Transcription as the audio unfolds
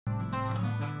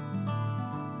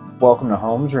Welcome to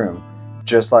Home's Room.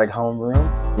 Just like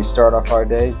Homeroom, we start off our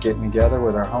day getting together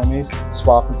with our homies,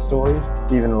 swapping stories,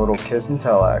 even a little kiss and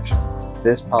tell action.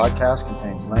 This podcast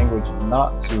contains language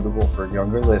not suitable for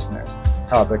younger listeners,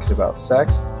 topics about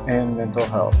sex and mental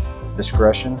health.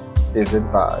 Discretion is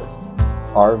advised.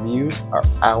 Our views are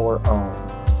our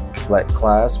own. Let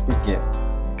class begin.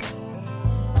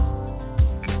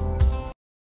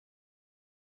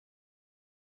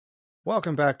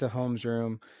 Welcome back to Home's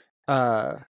Room.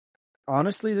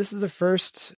 Honestly, this is the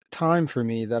first time for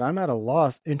me that I'm at a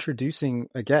loss introducing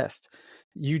a guest.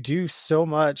 You do so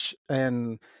much,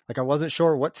 and I wasn't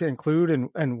sure what to include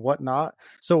and what not.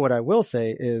 So what I will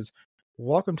say is,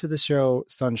 welcome to the show,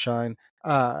 Sunshine.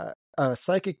 A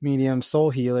psychic medium, soul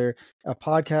healer, a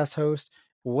podcast host.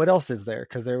 What else is there?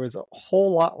 Because there was a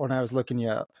whole lot when I was looking you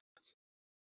up.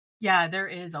 Yeah, there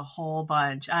is a whole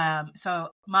bunch. So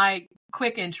my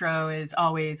quick intro is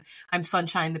always, I'm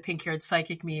Sunshine, the pink-haired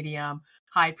psychic medium,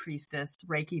 high priestess,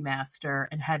 Reiki master,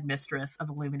 and headmistress of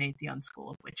Illuminate the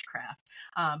Unschool of Witchcraft.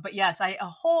 But yes, a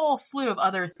whole slew of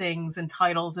other things and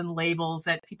titles and labels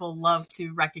that people love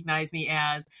to recognize me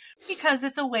as, because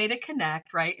it's a way to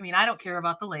connect, right? I mean, I don't care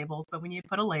about the labels, but when you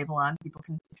put a label on, people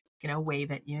can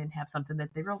wave at you and have something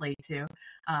that they relate to.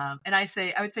 And I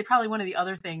would say probably one of the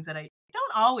other things that I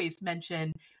don't always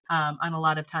mention on a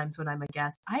lot of times when I'm a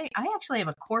guest, I actually have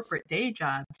a corporate day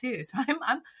job too. So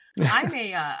I'm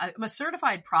a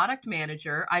certified product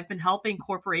manager. I've been helping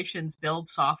corporations build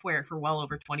software for well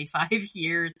over 25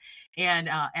 years and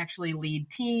actually lead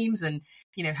teams and,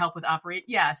 help with operate.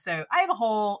 Yeah. So I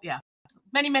have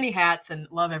many hats and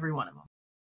love every one of them.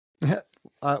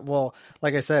 Well,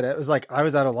 like I said, it was I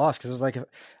was at a loss because it was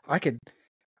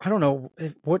I don't know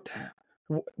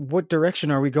what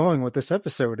direction are we going with this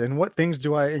episode, and what things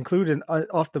do I include in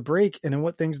off the break, and in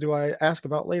what things do I ask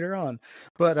about later on.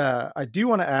 But I do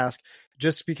want to ask,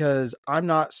 just because I'm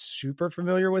not super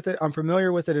familiar with it. I'm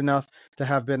familiar with it enough to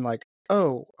have been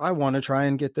oh, I want to try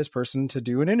and get this person to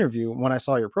do an interview when I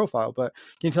saw your profile. But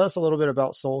can you tell us a little bit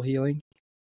about soul healing?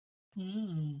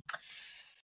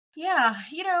 Yeah,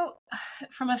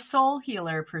 from a soul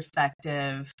healer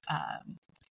perspective,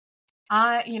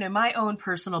 my own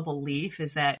personal belief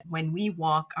is that when we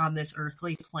walk on this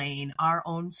earthly plane, our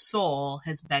own soul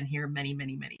has been here many,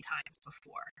 many, many times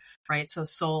before, right? So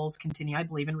souls continue. I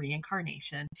believe in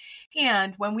reincarnation.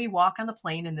 And when we walk on the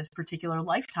plane in this particular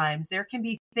lifetimes, there can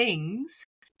be things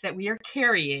that we are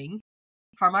carrying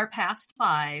from our past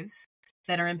lives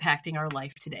that are impacting our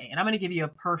life today. And I'm going to give you a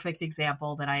perfect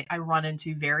example that I run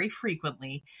into very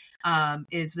frequently,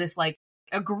 is this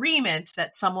agreement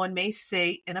that someone may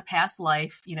say in a past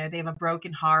life. They have a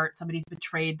broken heart, somebody's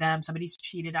betrayed them, somebody's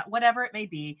cheated out, whatever it may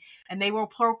be. And they will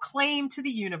proclaim to the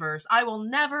universe, I will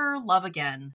never love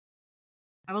again.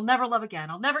 I will never love again.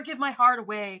 I'll never give my heart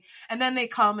away. And then they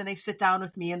come and they sit down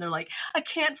with me and they're like, I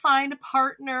can't find a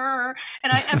partner.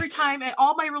 And every time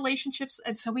all my relationships.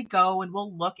 And so we go and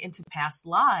we'll look into past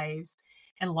lives,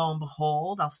 and lo and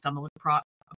behold, I'll stumble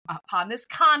upon this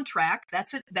contract.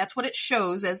 That's what it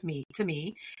shows to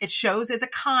me. It shows as a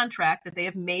contract that they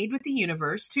have made with the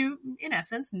universe to, in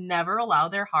essence, never allow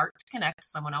their heart to connect to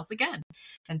someone else again.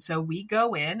 And so we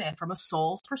go in, and from a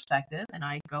soul's perspective, and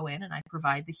I go in and I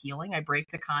provide the healing. I break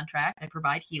the contract. I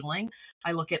provide healing.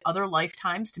 I look at other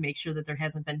lifetimes to make sure that there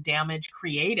hasn't been damage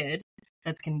created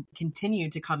that can continue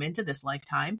to come into this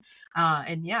lifetime.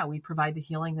 We provide the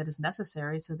healing that is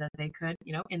necessary so that they could,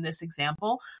 in this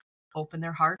example, open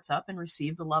their hearts up and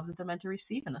receive the love that they're meant to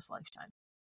receive in this lifetime.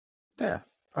 Yeah.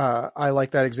 I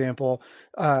like that example,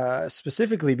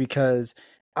 specifically because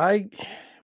I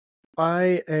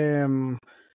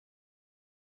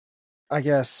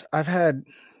guess I've had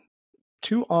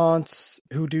two aunts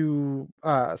who do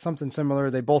something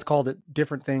similar. They both called it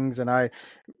different things, and I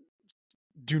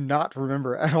do not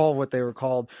remember at all what they were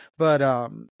called. But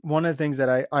one of the things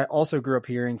that I also grew up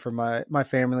hearing from my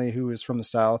family, who is from the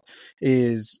South,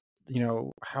 is,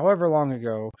 however long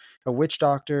ago, a witch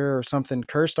doctor or something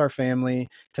cursed our family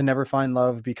to never find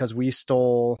love because we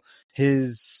stole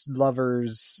his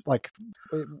lovers,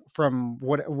 from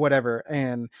whatever.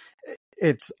 And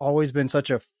it's always been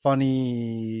such a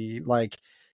funny,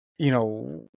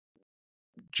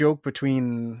 joke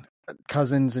between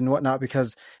cousins and whatnot,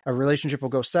 because a relationship will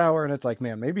go sour and it's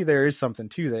man, maybe there is something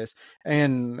to this.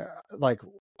 And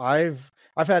I've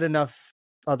had enough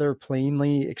other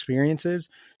plainly experiences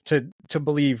to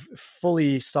believe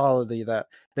fully solidly that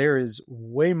there is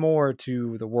way more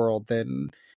to the world than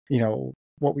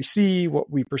what we see, what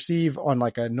we perceive on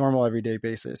a normal everyday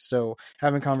basis. So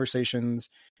having conversations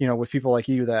with people like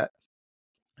you that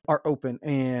are open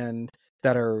and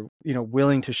that are, you know,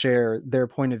 willing to share their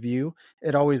point of view,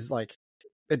 it always like,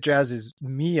 it jazzes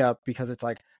me up because it's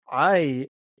like, I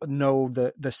know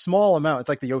the small amount. It's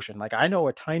like the ocean. Like I know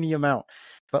a tiny amount,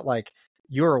 but like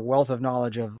you're a wealth of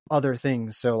knowledge of other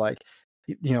things. So like,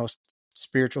 you know,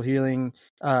 spiritual healing,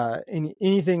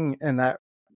 anything in that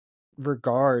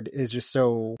regard is just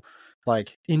so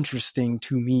like interesting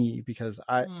to me because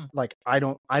I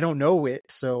don't know it.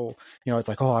 So, you know, it's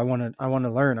like, oh, I want to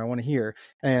learn, I want to hear.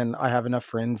 And I have enough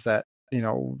friends that, you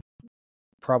know,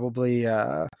 probably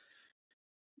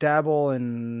dabble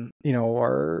and, you know,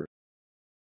 are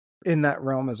in that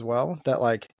realm as well, that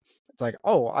like, it's like,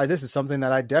 oh, this is something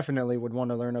that I definitely would want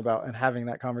to learn about, and having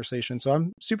that conversation. So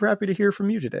I'm super happy to hear from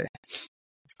you today.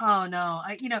 Oh no,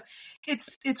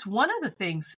 it's one of the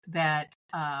things that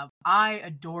I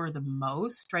adore the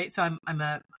most, right? So I'm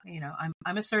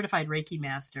a certified Reiki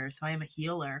master, so I am a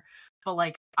healer. But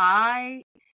like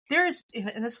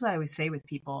and this is what I always say with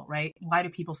people, right? Why do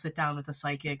people sit down with a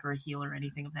psychic or a healer or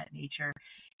anything of that nature?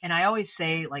 And I always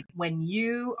say, like, when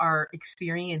you are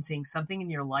experiencing something in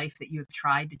your life that you have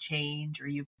tried to change, or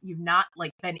you've not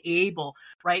like been able,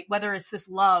 right? Whether it's this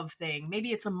love thing,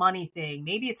 maybe it's a money thing,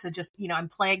 maybe it's just, I'm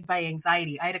plagued by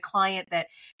anxiety. I had a client that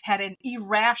had an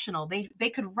irrational, they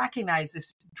could recognize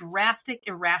this drastic,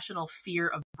 irrational fear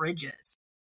of bridges.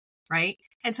 Right.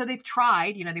 And so they've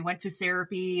tried, they went to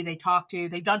therapy,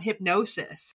 they've done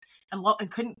hypnosis and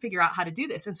couldn't figure out how to do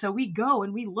this. And so we go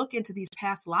and we look into these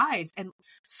past lives, and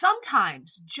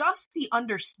sometimes just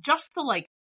the like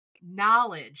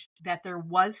knowledge that there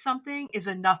was something is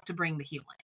enough to bring the healing.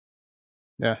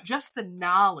 Yeah. Just the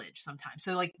knowledge sometimes.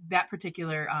 So like that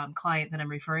particular client that I'm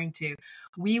referring to,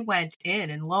 we went in,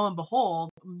 and lo and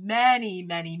behold, many,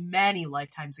 many, many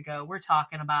lifetimes ago, we're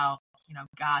talking about,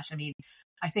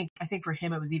 I think for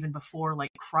him, it was even before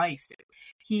like Christ.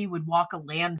 He would walk a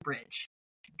land bridge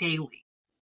daily.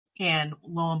 And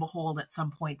lo and behold, at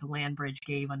some point, the land bridge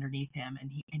gave underneath him,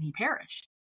 and he perished.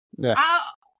 Yeah.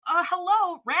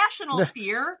 Hello, rational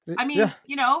fear. I mean,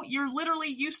 you're literally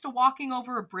used to walking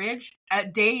over a bridge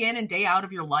day in and day out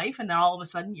of your life, and then all of a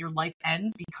sudden your life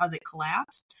ends because it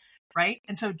collapsed, right?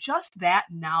 And so just that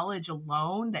knowledge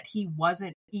alone, that he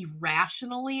wasn't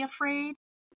irrationally afraid,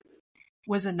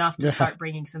 was enough to start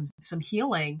bringing some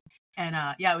healing. And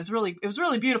it was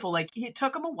really beautiful. Like, it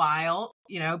took him a while,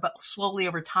 but slowly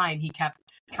over time he kept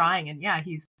trying. And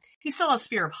he still has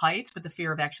fear of heights, but the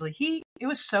fear of it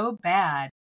was so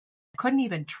bad, couldn't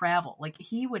even travel. Like,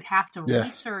 he would have to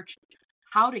research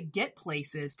how to get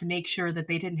places to make sure that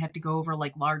they didn't have to go over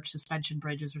like large suspension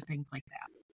bridges or things like that.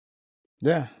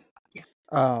 Yeah.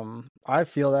 I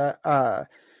feel that.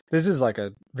 This is like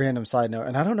a random side note,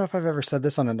 and I don't know if I've ever said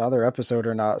this on another episode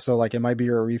or not, so like it might be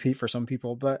a repeat for some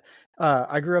people, but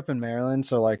I grew up in Maryland,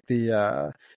 so like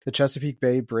the Chesapeake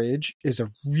Bay Bridge is a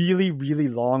really, really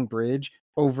long bridge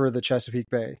over the Chesapeake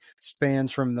Bay.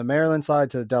 Spans from the Maryland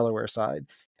side to the Delaware side.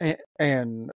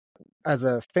 And as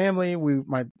a family,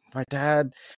 my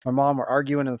dad, my mom were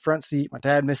arguing in the front seat. My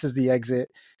dad misses the exit,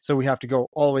 so we have to go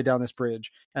all the way down this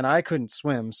bridge. And I couldn't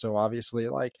swim, so obviously,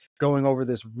 like, going over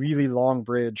this really long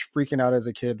bridge, freaking out as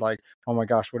a kid, like, oh my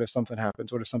gosh, what if something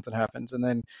happens? What if something happens? And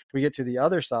then we get to the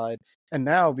other side, and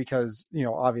now, because,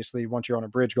 obviously once you're on a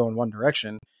bridge going one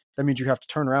direction, that means you have to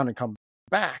turn around and come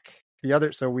back the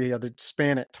other. So we had to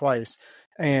span it twice.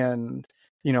 And,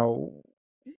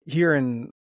 here in,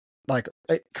 like,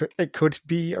 it could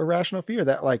be a rational fear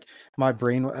that like my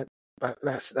brain,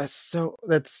 that's so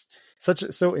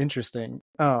interesting.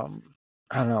 I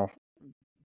don't know,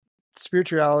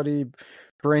 spirituality,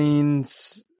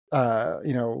 brains,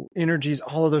 energies,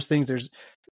 all of those things. There's,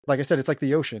 like I said, it's like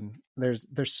the ocean. There's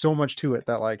so much to it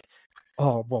that, like,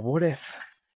 oh, well, what if?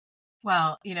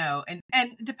 Well, and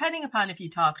depending upon if you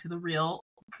talk to the real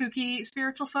kooky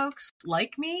spiritual folks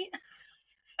like me,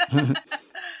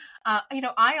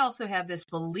 I also have this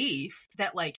belief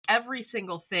that like every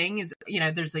single thing is,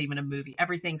 there's even a movie,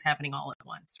 everything's happening all at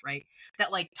once, right?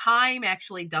 That like time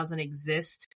actually doesn't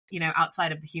exist,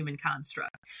 outside of the human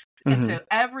construct. And so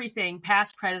everything,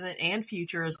 past, present, and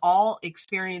future, is all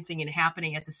experiencing and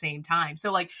happening at the same time.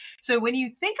 So when you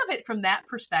think of it from that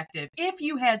perspective, if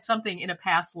you had something in a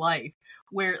past life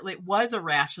where it was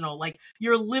irrational, like,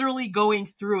 you're literally going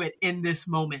through it in this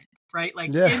moment, right?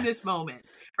 Like, in this moment,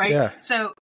 right? Yeah.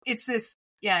 So it's this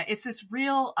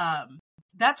real,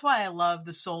 that's why I love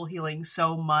the soul healing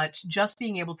so much. Just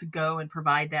being able to go and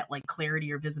provide that like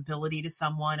clarity or visibility to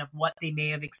someone of what they may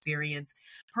have experienced,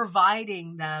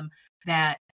 providing them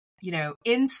that,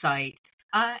 insight.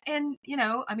 And,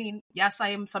 yes, I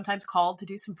am sometimes called to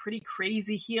do some pretty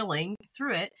crazy healing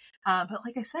through it. But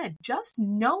like I said, just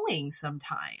knowing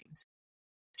sometimes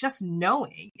just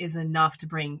knowing is enough to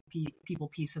bring people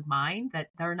peace of mind that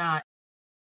they're not,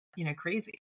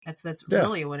 crazy. That's Yeah.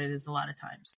 really what it is a lot of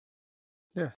times.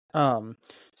 Yeah.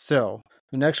 So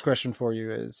the next question for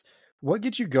you is, what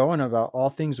gets you going about all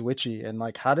things witchy, and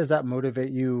like, how does that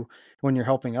motivate you when you're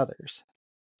helping others?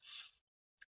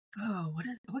 Oh,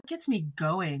 what gets me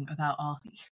going about all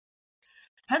these?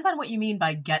 Depends on what you mean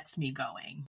by gets me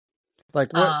going.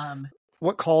 Like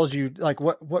what calls you, like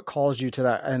what calls you to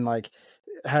that, and like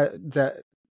that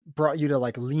brought you to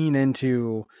like lean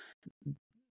into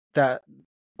that,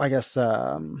 I guess,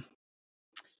 that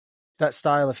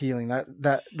style of healing,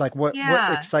 that like what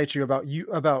Yeah. excites you about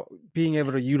being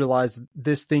able to utilize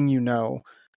this thing,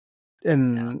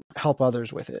 and help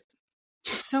others with it.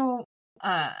 So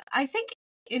I think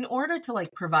in order to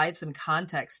like provide some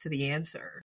context to the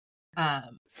answer,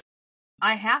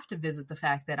 I have to visit the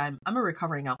fact that I'm a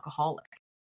recovering alcoholic.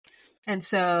 And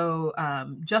so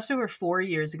just over 4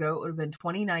 years ago, it would have been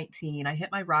 2019, I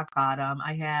hit my rock bottom.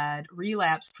 I had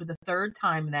relapsed for the third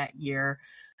time that year,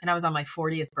 and I was on my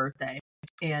 40th birthday.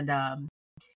 And,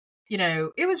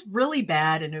 it was really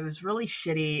bad and it was really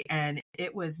shitty and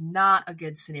it was not a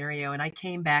good scenario. And I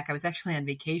came back. I was actually on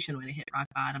vacation when I hit rock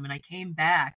bottom, and I came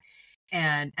back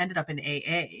and ended up in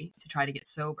AA to try to get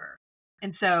sober.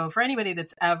 And so for anybody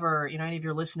that's ever, any of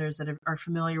your listeners that are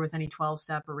familiar with any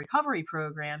 12-step or recovery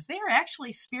programs, they are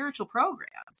actually spiritual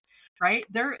programs, right?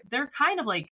 They're kind of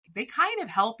like, they kind of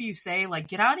help you say, like,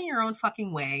 get out of your own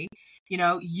fucking way.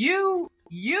 You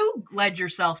led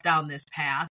yourself down this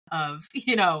path of,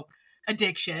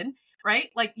 addiction, right?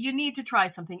 Like, you need to try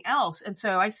something else. And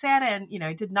so I sat in,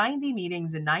 I did 90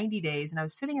 meetings in 90 days, and I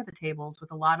was sitting at the tables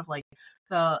with a lot of like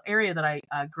the area that I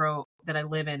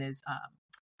live in is,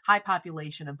 high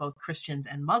population of both Christians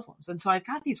and Muslims. And so I've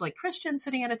got these like Christians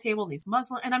sitting at a table, and these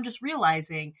Muslims, and I'm just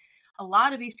realizing a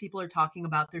lot of these people are talking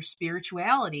about their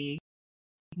spirituality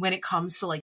when it comes to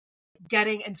like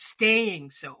getting and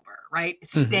staying sober, right?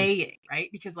 Mm-hmm. Staying, right?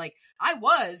 Because like I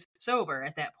was sober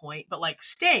at that point, but like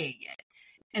staying it.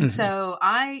 And so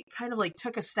I kind of like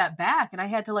took a step back, and I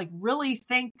had to like really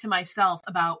think to myself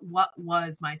about what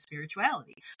was my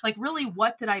spirituality. Like, really,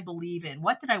 what did I believe in?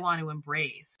 What did I want to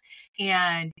embrace?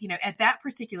 And, at that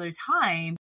particular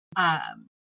time, I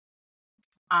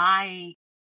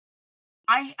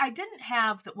didn't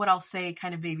have what I'll say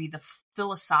kind of maybe the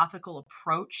philosophical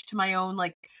approach to my own,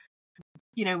 like,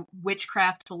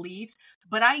 witchcraft beliefs,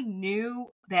 but I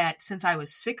knew that since I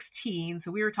was 16,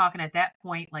 so we were talking at that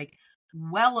point, like,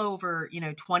 well over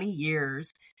 20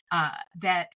 years,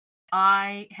 that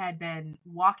I had been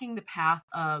walking the path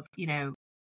of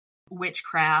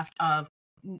witchcraft, of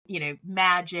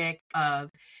magic,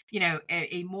 of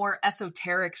a more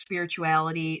esoteric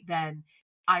spirituality than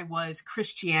I was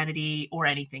Christianity or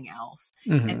anything else.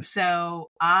 And so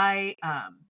I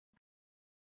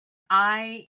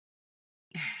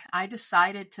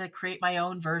decided to create my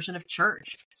own version of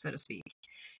church, so to speak.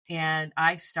 And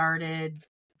I started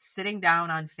sitting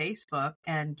down on Facebook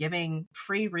and giving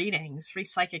free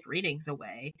psychic readings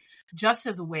away, just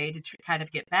as a way to kind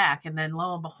of get back. And then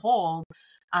lo and behold,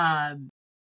 the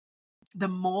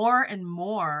more and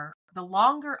more, the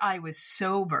longer I was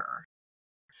sober,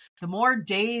 the more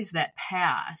days that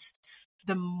passed,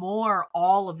 the more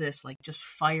all of this like just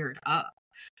fired up.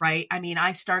 Right. I mean,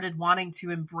 I started wanting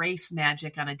to embrace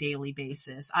magic on a daily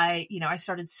basis. I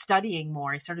started studying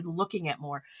more. I started looking at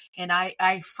more. And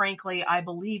I frankly, I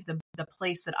believe the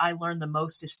place that I learned the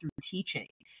most is through teaching.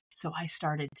 So I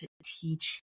started to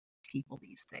teach people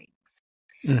these things.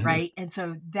 Right. And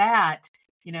so that,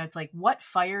 it's like, what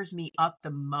fires me up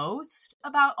the most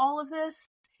about all of this?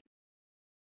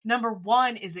 Number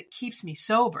one is it keeps me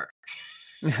sober.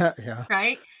 Yeah.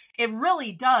 Right. It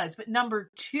really does. But number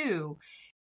two,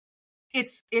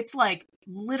 it's like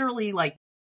literally like,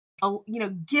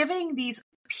 giving these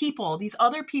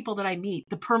other people that I meet,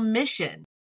 the permission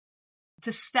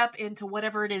to step into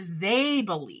whatever it is they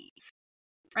believe.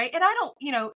 Right. And I don't,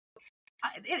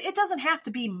 it doesn't have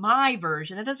to be my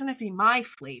version. It doesn't have to be my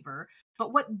flavor,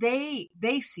 but what they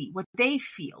see, what they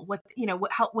feel, what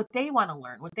they want to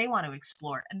learn, what they want to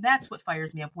explore. And that's what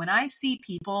fires me up when I see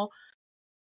people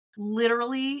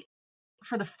literally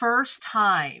for the first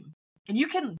time. And you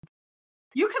can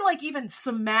like even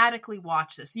somatically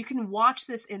watch this. You can watch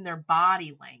this in their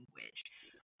body language.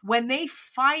 When they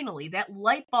finally, that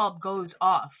light bulb goes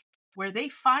off, where they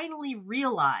finally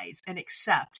realize and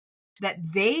accept that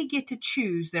they get to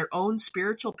choose their own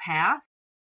spiritual path.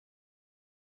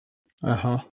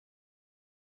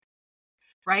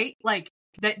 Right? Like,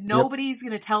 that nobody's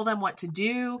going to tell them what to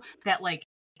do, that like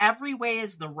every way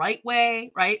is the right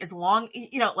way, right? As long,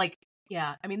 like,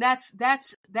 Yeah. I mean, that's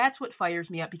what fires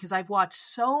me up, because I've watched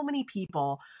so many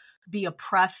people be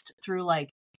oppressed through, like,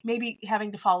 maybe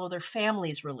having to follow their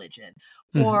family's religion,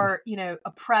 or,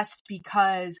 oppressed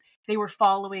because they were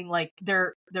following like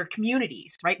their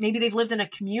communities, right? Maybe they've lived in a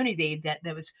community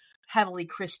that was heavily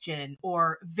Christian,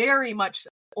 or very much,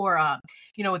 or,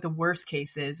 what the worst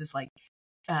case is like,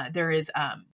 there is,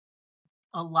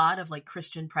 a lot of like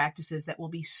Christian practices that will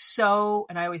be so,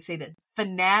 and I always say that,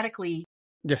 fanatically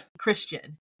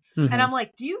Christian. And I'm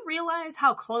like, do you realize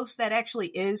how close that actually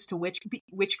is to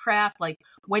witchcraft? Like,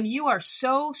 when you are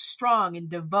so strong and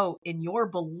devout in your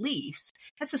beliefs,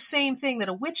 that's the same thing that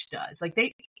a witch does.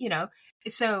 Like,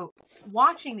 so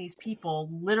watching these people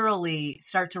literally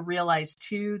start to realize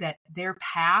too that their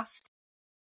past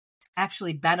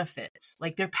actually benefits,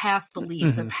 like their past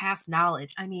beliefs, their past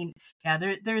knowledge. I mean, yeah,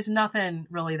 there's nothing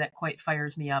really that quite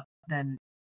fires me up than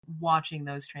watching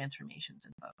those transformations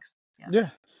in folks. Yeah.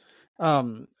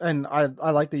 And I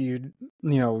like that you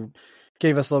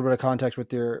gave us a little bit of context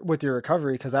with your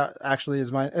recovery, because that actually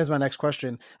is my next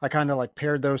question. I kind of like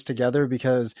paired those together,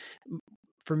 because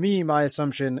for me, my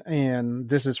assumption, and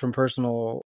this is from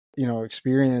personal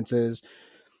experiences,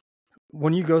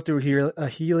 when you go through a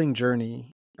healing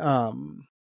journey,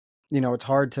 it's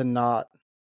hard to not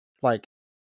like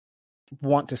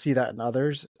want to see that in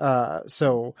others.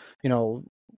 So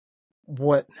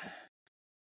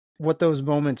what those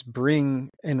moments bring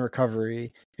in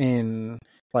recovery, in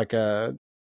like a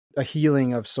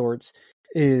healing of sorts,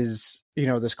 is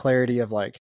this clarity of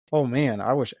like, oh man,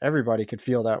 I wish everybody could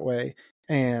feel that way,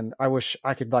 and I wish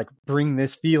I could like bring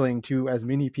this feeling to as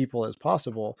many people as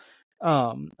possible,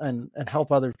 and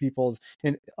help other people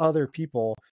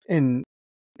in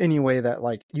any way that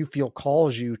like you feel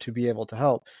calls you to be able to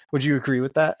help. Would you agree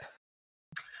with that?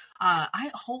 I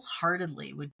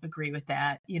wholeheartedly would agree with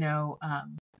that.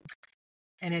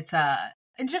 And it's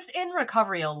and just in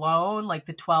recovery alone, like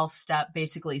the 12th step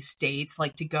basically states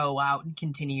like to go out and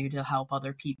continue to help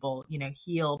other people,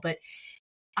 heal. But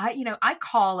I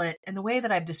call it, and the way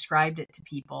that I've described it to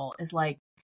people is like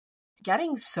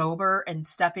getting sober and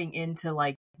stepping into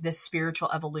like this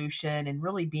spiritual evolution and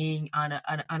really being on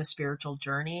a spiritual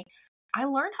journey. I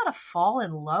learned how to fall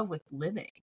in love with living,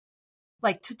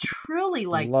 like to truly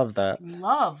like love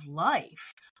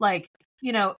life. Like,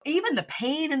 even the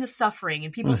pain and the suffering,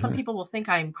 and some people will think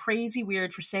I'm crazy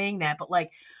weird for saying that, but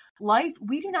like life,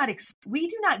 we do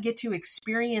not get to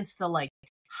experience the like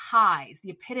highs, the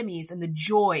epitomes and the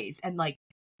joys. And like,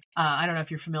 I don't know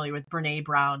if you're familiar with Brene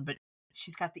Brown, but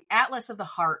she's got the Atlas of the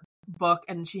Heart book,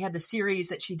 and she had the series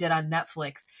that she did on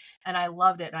Netflix, and I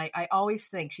loved it. And I always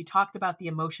think she talked about the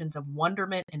emotions of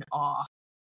wonderment and awe.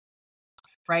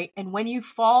 Right. And when you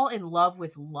fall in love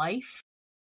with life,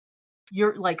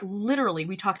 you're like, literally,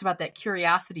 we talked about that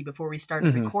curiosity before we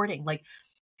started recording. Like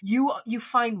you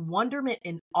find wonderment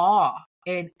and awe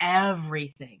in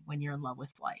everything when you're in love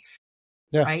with life.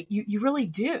 Yeah. Right. You really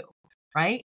do.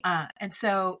 Right. And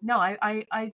so, no,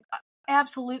 I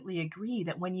absolutely agree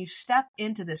that when you step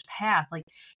into this path, like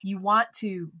you want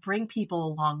to bring people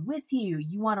along with you.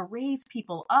 You want to raise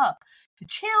people up. The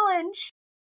challenge,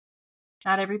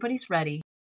 not everybody's ready.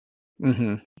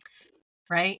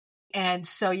 Right. And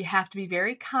so you have to be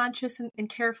very conscious and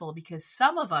careful, because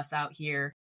some of us out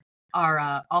here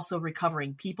are also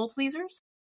recovering people pleasers.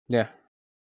 Yeah.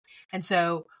 And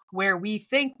so where we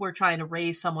think we're trying to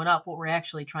raise someone up, what we're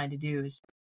actually trying to do is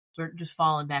we're just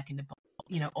falling back into,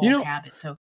 old habits.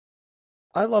 So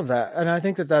I love that. And I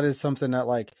think that is something that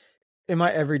like in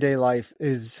my everyday life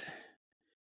is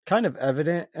kind of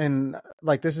evident. And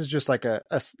like, this is just like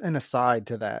an aside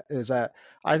to that, is that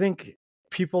I think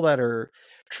people that are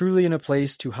truly in a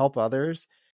place to help others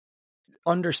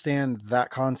understand that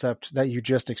concept that you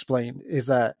just explained, is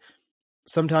that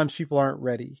sometimes people aren't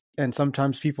ready, and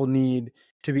sometimes people need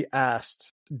to be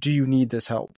asked, do you need this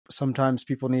help? Sometimes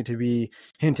people need to be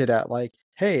hinted at, like,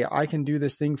 hey, I can do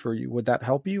this thing for you. Would that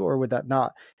help you, or would that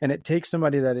not? And it takes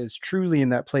somebody that is truly in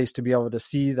that place to be able to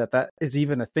see that is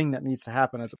even a thing that needs to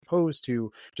happen, as opposed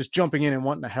to just jumping in and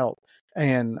wanting to help.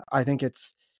 And I think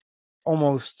it's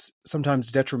almost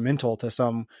sometimes detrimental to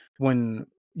some when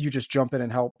you just jump in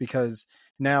and help, because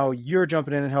now you're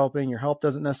jumping in and helping, your help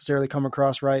doesn't necessarily come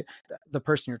across right. The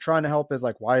person you're trying to help is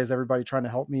like, why is everybody trying to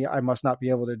help me? I must not be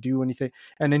able to do anything.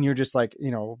 And then you're just like,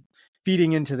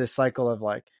 feeding into this cycle of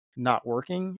like not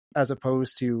working, as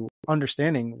opposed to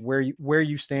understanding where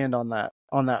you stand on that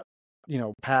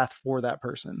path for that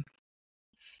person.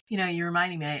 You're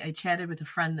reminding me, I chatted with a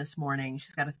friend this morning.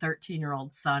 She's got a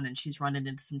 13-year-old son, and she's running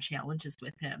into some challenges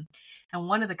with him. And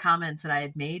one of the comments that I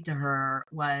had made to her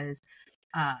was,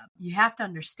 you have to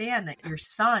understand that your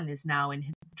son is now in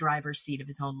the driver's seat of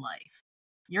his own life.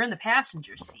 You're in the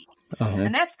passenger seat. Uh-huh.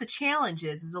 And that's the challenge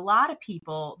is a lot of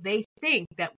people, they think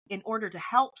that in order to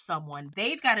help someone,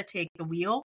 they've got to take the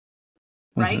wheel,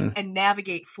 right? Mhm. And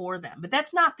navigate for them. But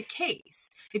that's not the case.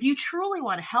 If you truly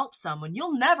want to help someone,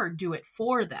 you'll never do it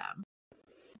for them.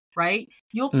 Right?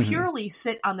 You'll Mhm. purely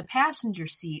sit on the passenger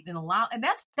seat and and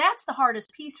that's the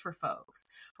hardest piece for folks,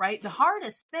 right? The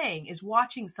hardest thing is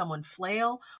watching someone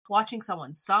flail, watching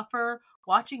someone suffer,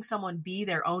 watching someone be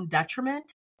their own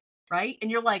detriment, right?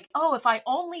 And you're like, oh, if I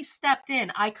only stepped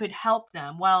in, I could help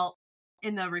them. Well,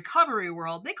 in the recovery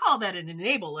world, they call that an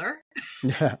enabler.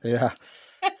 Yeah, yeah.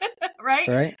 Right?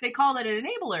 Right? They call it an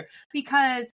enabler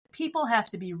because people have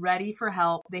to be ready for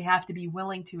help. They have to be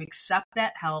willing to accept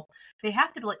that help. They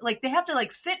have to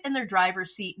sit in their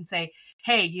driver's seat and say,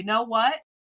 hey, you know what?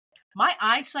 My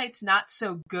eyesight's not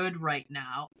so good right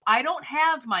now. I don't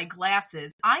have my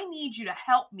glasses. I need you to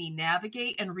help me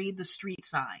navigate and read the street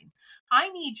signs. I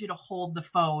need you to hold the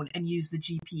phone and use the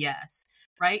GPS,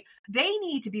 right? They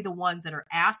need to be the ones that are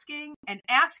asking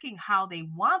how they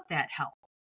want that help.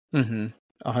 Mm-hmm.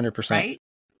 100%. Right?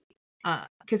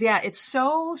 Because it's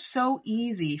so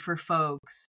easy for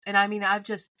folks, and I mean,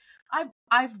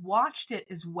 I've watched it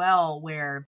as well,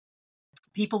 where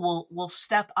people will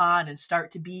step on and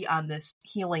start to be on this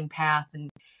healing path,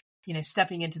 and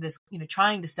stepping into this,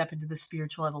 trying to step into this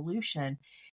spiritual evolution,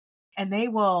 and they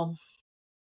will,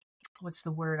 what's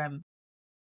the word?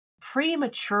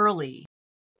 Prematurely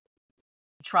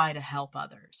try to help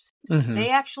others. Mm-hmm. They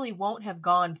actually won't have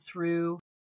gone through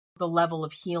the level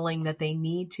of healing that they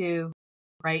need to,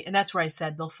 right? And that's where I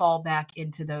said they'll fall back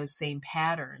into those same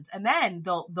patterns, and then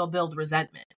they'll build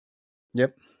resentment.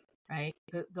 Yep. Right?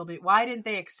 They'll be, why didn't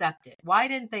they accept it? Why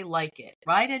didn't they like it?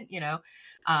 Why didn't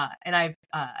and I've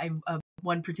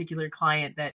one particular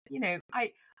client that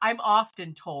I'm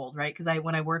often told, right? Because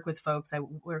when I work with folks, I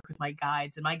work with my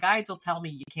guides, and my guides will tell me,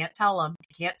 you can't tell them,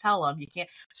 you can't.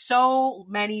 So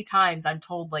many times I'm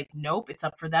told, like, nope, it's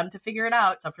up for them to figure it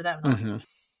out. It's up for them. And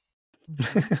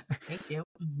Mm-hmm. thank you.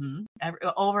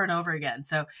 Over and over again.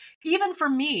 So even for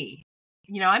me,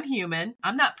 I'm human.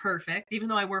 I'm not perfect. Even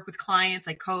though I work with clients,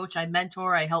 I coach, I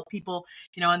mentor, I help people,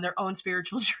 on their own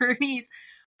spiritual journeys.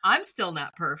 I'm still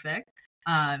not perfect.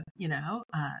 But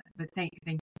thank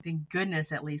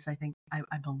goodness, at least I think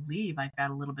I believe I've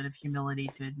got a little bit of humility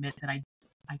to admit that I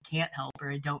can't help, or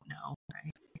I don't know.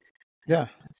 Right? Yeah.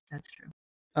 That's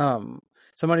true.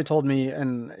 Somebody told me,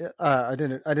 and I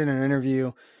did an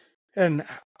interview, and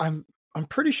I'm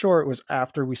pretty sure it was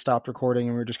after we stopped recording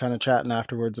and we were just kind of chatting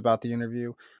afterwards about the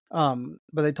interview. But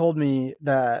they told me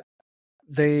that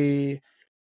they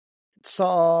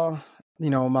saw,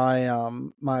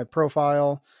 my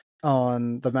profile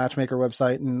on the Matchmaker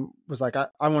website and was like,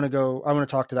 I want to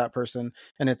talk to that person.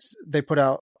 And they put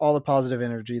out all the positive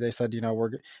energy. They said,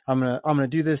 I'm going to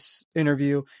do this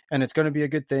interview, and it's going to be a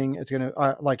good thing. It's going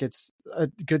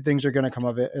to, good things are going to come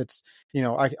of it. It's,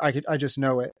 I just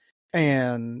know it.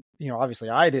 And, obviously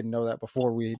I didn't know that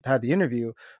before we had the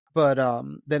interview, but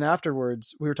then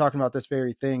afterwards we were talking about this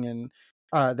very thing, and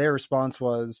their response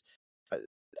was,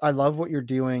 I love what you're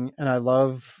doing, and I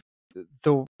love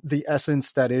the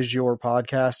essence that is your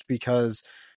podcast, because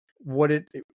what it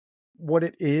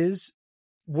is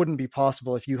wouldn't be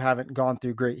possible if you haven't gone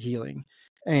through great healing,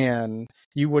 and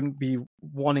you wouldn't be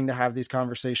wanting to have these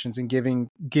conversations and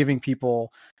giving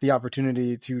people the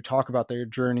opportunity to talk about their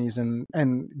journeys and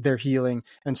their healing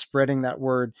and spreading that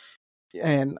word.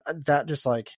 And that just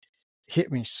like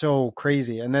hit me so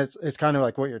crazy. And it's kind of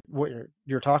like what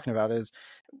you're talking about is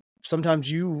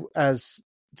sometimes you, as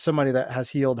somebody that has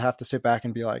healed, have to sit back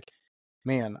and be like,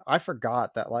 man, I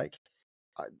forgot that like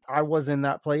I was in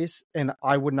that place and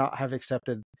I would not have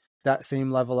accepted that same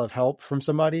level of help from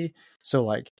somebody. So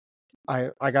like,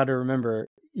 I got to remember,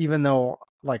 even though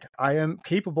like I am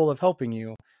capable of helping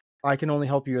you, I can only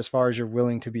help you as far as you're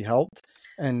willing to be helped.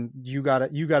 And you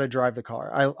gotta drive the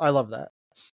car. I love that.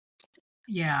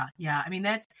 Yeah. I mean,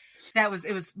 it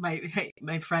was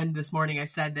my friend this morning. I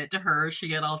said that to her. She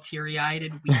got all teary eyed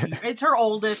and weepy. It's her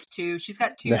oldest too. She's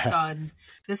got two sons.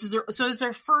 It's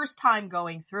her first time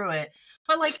going through it.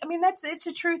 But like, I mean, it's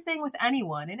a true thing with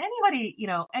anyone, and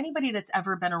anybody that's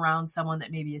ever been around someone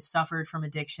that maybe has suffered from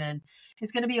addiction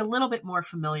is going to be a little bit more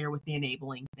familiar with the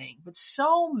enabling thing. But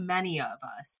so many of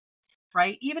us,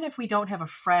 right? Even if we don't have a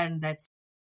friend that's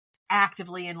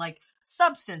actively in like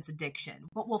substance addiction,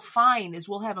 what we'll find is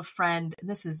we'll have a friend,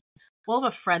 and we'll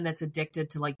have a friend that's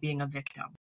addicted to like being a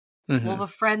victim. Mm-hmm. We'll have a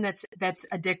friend that's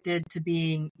addicted to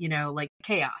being, like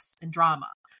chaos and drama,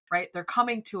 right? They're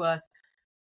coming to us,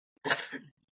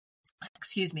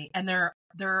 excuse me, and they're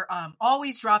they're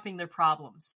always dropping their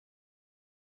problems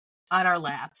on our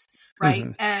laps, right?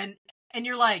 Mm-hmm. And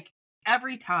you're like,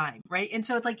 every time, right? And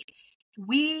so it's like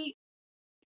we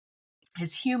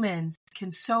as humans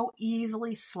can so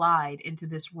easily slide into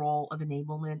this role of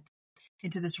enablement,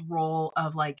 into this role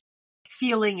of like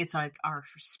feeling it's like our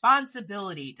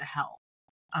responsibility to help,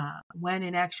 when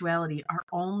in actuality our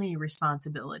only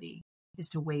responsibility is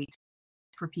to wait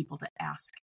for people to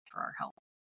ask for our help.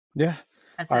 Yeah.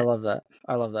 That's I it. love that.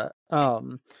 I love that.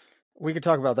 We could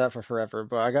talk about that for forever,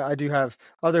 but I do have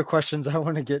other questions I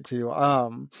want to get to.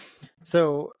 I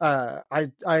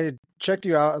checked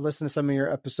you out. I listened to some of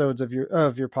your episodes of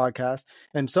your podcast,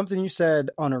 and something you said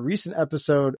on a recent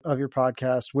episode of your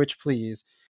podcast, Witch Please,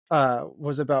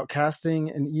 was about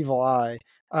casting an evil eye.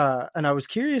 And I was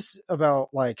curious about,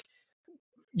 like,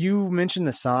 you mentioned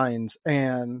the signs,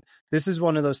 and this is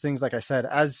one of those things, like I said,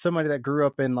 as somebody that grew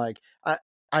up in, like,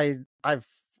 I've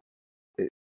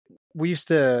we used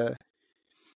to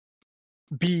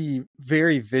be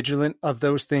very vigilant of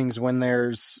those things when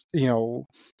there's,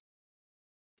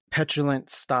 petulant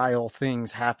style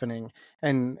things happening,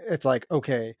 and it's like,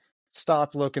 okay,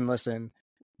 stop, look, and listen.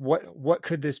 What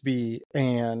could this be,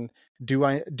 and do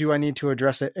I need to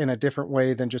address it in a different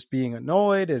way than just being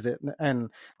annoyed? Is it? And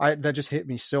that just hit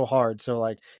me so hard. So,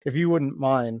 like, if you wouldn't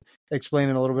mind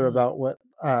explaining a little bit about what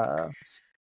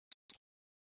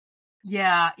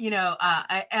Yeah,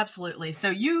 I absolutely. So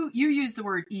you use the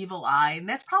word evil eye, and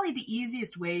that's probably the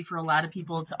easiest way for a lot of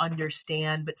people to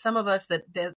understand. But some of us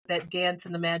that dance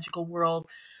in the magical world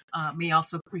may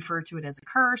also refer to it as a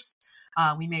curse.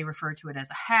 We may refer to it as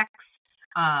a hex.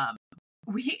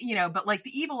 But like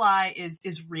the evil eye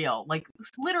is real. Like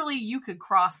literally, you could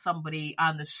cross somebody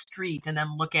on the street and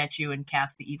then look at you and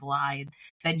cast the evil eye, and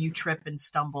then you trip and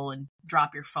stumble and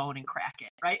drop your phone and crack it.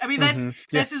 Right? I mean,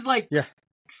 that's as like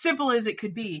simple as it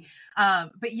could be.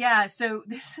 But yeah, so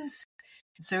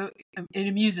it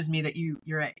amuses me that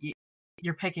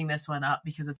you're picking this one up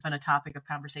because it's been a topic of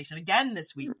conversation again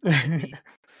this week.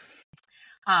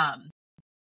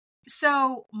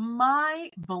 So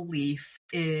my belief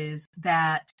is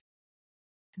that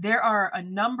there are a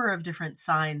number of different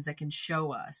signs that can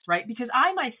show us, right? Because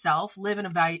I myself live in a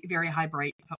very high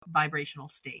vibrational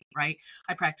state, right?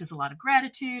 I practice a lot of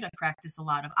gratitude. I practice a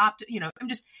lot of I'm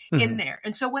just in there.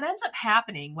 And so what ends up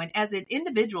happening when, as an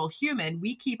individual human,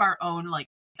 we keep our own like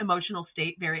emotional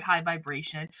state, very high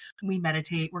vibration. We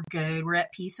meditate, we're good, we're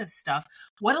at peace of stuff.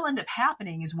 What'll end up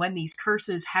happening is when these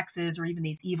curses, hexes, or even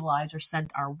these evil eyes are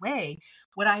sent our way,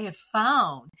 what I have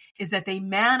found is that they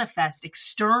manifest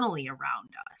externally around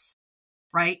us,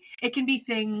 right? It can be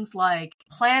things like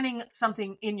planting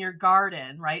something in your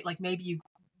garden, right? Like maybe you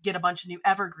get a bunch of new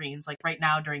evergreens, like right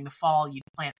now during the fall, you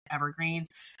plant evergreens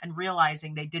and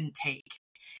realizing they didn't take.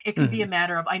 It could be a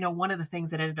matter of, I know one of the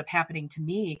things that ended up happening to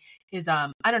me is,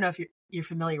 I don't know if you're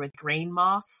familiar with grain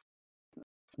moths.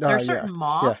 There are certain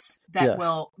moths that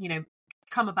will,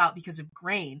 come about because of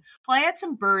grain. Well, I had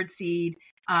some bird seed,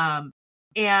 and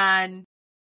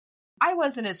I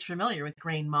wasn't as familiar with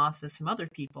grain moths as some other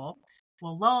people.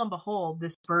 Well, lo and behold,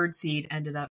 this bird seed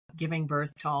ended up giving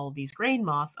birth to all of these grain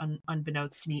moths,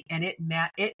 unbeknownst to me, and it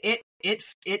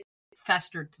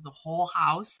festered to the whole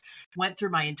house, went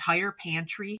through my entire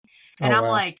pantry, and I'm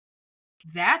like,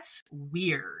 that's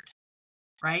weird,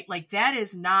 right? Like that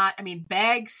is not, I mean,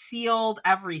 bag sealed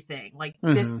everything. Like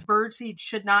this birdseed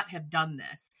should not have done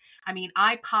this. I mean,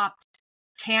 I popped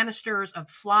canisters of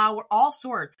flour, all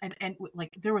sorts, and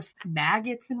like there was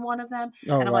maggots in one of them.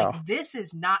 And I'm like, this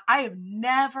is not, I have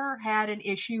never had an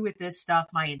issue with this stuff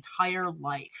my entire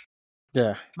life.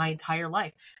 Yeah. My entire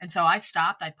life. And so I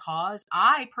stopped, I paused.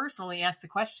 I personally asked the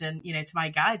question, to my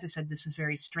guides. I said, this is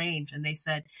very strange. And they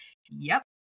said, yep.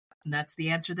 And that's the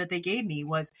answer that they gave me,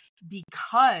 was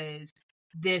because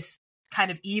this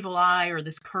kind of evil eye or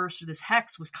this curse or this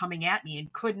hex was coming at me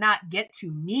and could not get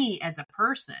to me as a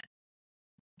person.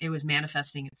 It was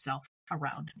manifesting itself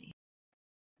around me.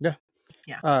 Yeah.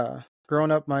 Yeah.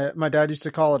 Growing up, my dad used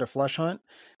to call it a flesh hunt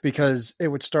because it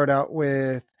would start out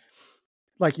with,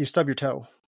 like, you stub your toe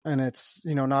and it's,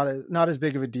 not as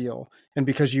big of a deal. And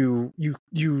because you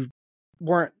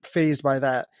weren't phased by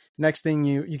that, next thing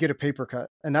you get a paper cut,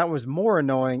 and that was more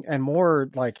annoying and more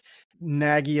like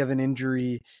naggy of an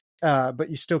injury. But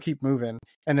you still keep moving.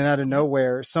 And then out of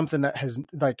nowhere, something that has,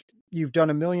 like, you've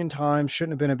done a million times,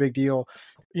 shouldn't have been a big deal,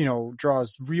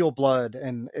 draws real blood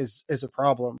and is a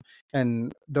problem.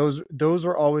 And those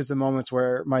were always the moments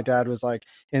where my dad was like,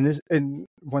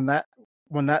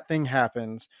 when that thing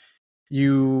happens,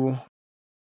 you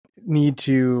need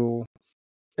to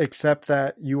accept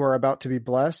that you are about to be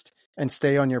blessed and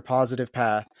stay on your positive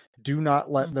path. Do not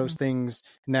let those Mhm. things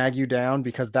nag you down,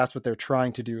 because that's what they're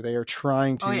trying to do. They are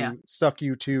trying Oh yeah. to suck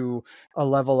you to a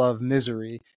level of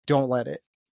misery. Don't let it.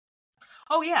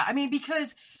 Oh yeah, I mean,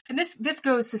 because, and this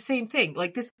goes the same thing.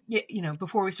 Like this,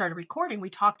 before we started recording, we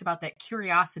talked about that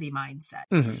curiosity mindset.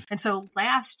 Mm-hmm. And so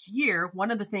last year, one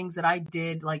of the things that I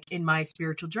did, like in my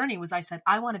spiritual journey, was I said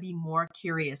I want to be more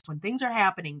curious when things are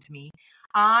happening to me.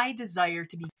 I desire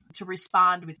to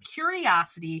respond with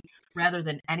curiosity rather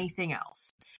than anything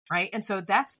else. Right. And so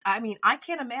I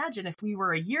can't imagine if we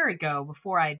were a year ago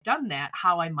before I'd done that,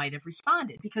 how I might have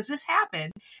responded, because this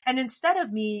happened. And instead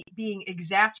of me being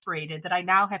exasperated that I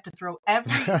now have to throw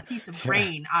every piece of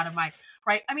grain out of my,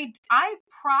 right. I mean, I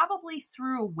probably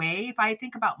threw away, if I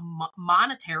think about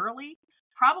monetarily,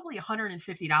 probably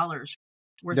 $150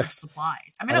 worth Yeah. of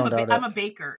supplies. I I mean, don't doubt I'm it. a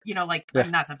baker, Yeah.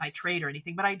 not that by trade or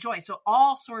anything, but I enjoy. So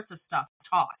all sorts of stuff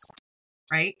tossed,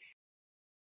 right?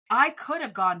 I could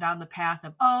have gone down the path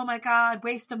of, oh my God,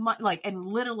 waste of money, and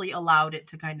literally allowed it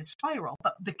to kind of spiral.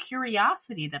 But the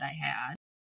curiosity that I had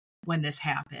when this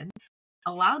happened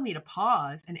allowed me to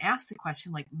pause and ask the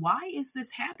question, like, why is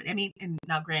this happening? I mean, and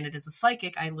now granted, as a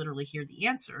psychic, I literally hear the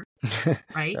answer,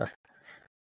 right? Yeah.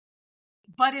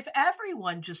 But if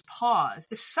everyone just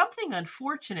paused, if something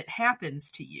unfortunate happens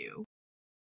to you,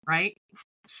 right?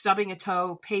 Stubbing a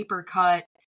toe, paper cut,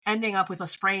 ending up with a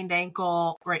sprained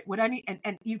ankle, right?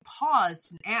 And you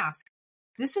paused and asked,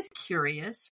 this is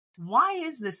curious. Why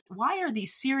is this? Why are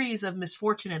these series of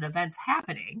misfortunate events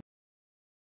happening?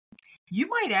 You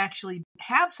might actually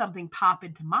have something pop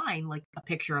into mind, like a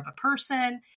picture of a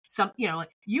person,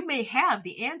 you may have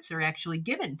the answer actually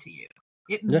given to you.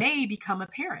 It may become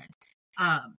apparent.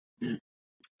 I'm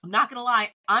not going to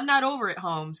lie. I'm not over it,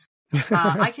 Holmes.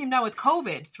 I came down with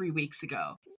COVID 3 weeks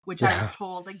ago, which I was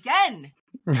told again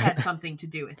had something to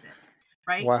do with it.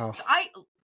 Right. Wow. So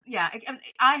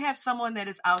I have someone that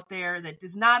is out there that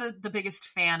is not the biggest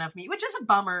fan of me, which is a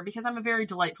bummer, because I'm a very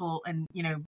delightful and,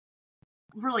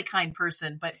 really kind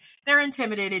person, but they're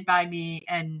intimidated by me.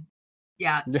 And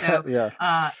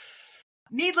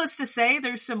needless to say,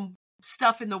 there's some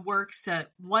stuff in the works to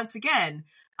once again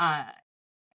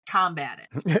combat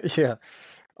it. Yeah.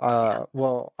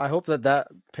 Well, I hope that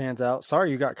pans out.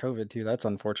 Sorry you got COVID too. That's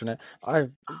unfortunate. I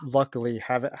luckily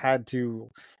haven't had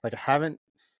to,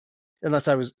 unless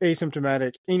I was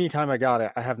asymptomatic. Anytime I got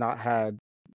it, I have not had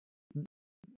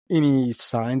any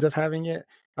signs of having it.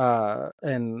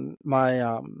 And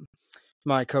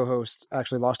my co-host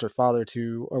actually lost her father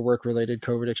to a work-related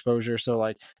COVID exposure.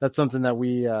 So that's something that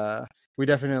we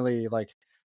definitely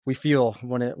we feel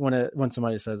when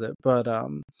somebody says it. But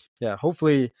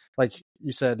hopefully, like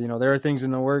you said, there are things in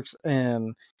the works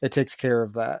and it takes care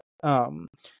of that.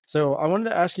 So I wanted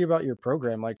to ask you about your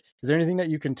program. Is there anything that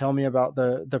you can tell me about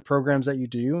the programs that you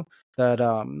do, that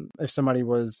if somebody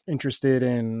was interested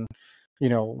in,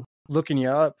 looking you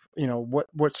up,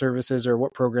 what services or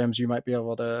what programs you might be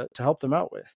able to help them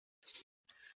out with?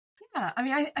 Yeah, I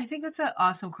mean, I think that's an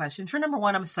awesome question. For number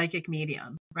one, I'm a psychic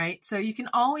medium, right? So you can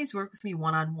always work with me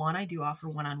one-on-one. I do offer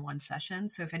one-on-one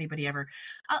sessions. So if anybody ever,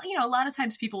 a lot of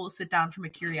times people will sit down from a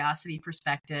curiosity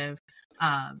perspective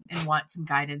and want some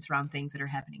guidance around things that are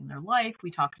happening in their life.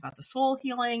 We talked about the soul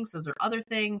healings. Those are other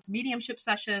things. Mediumship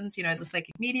sessions, as a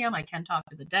psychic medium, I can talk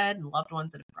to the dead and loved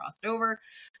ones that have crossed over.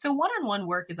 So one-on-one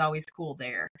work is always cool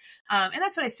there. And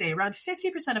that's what I say. Around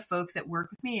 50% of folks that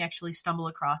work with me actually stumble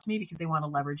across me because they want to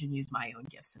leverage and use my own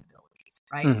gifts and abilities,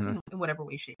 right? Mm-hmm. In whatever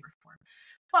way, shape, or form.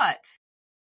 But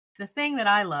the thing that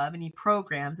I love, and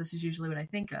programs, this is usually what I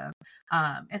think of.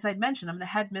 As I'd mentioned, I'm the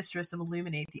head mistress of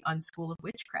Illuminate, the Unschool of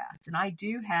Witchcraft. And I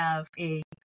do have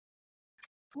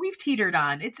we've teetered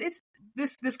on, it's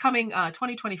this coming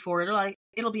 2024,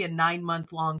 it'll be a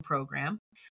 9-month long program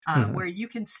where you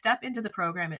can step into the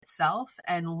program itself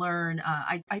and learn.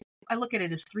 I look at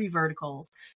it as 3 verticals.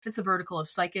 It's a vertical of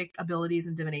psychic abilities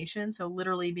and divination, so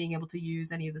literally being able to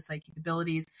use any of the psychic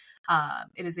abilities.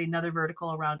 It is another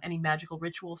vertical around any magical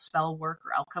ritual, spell work,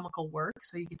 or alchemical work,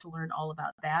 so you get to learn all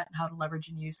about that and how to leverage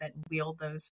and use that and wield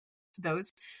those.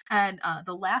 And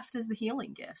the last is the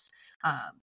healing gifts.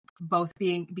 Both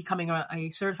becoming a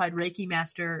certified Reiki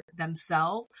master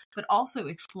themselves, but also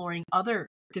exploring other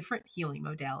different healing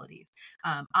modalities.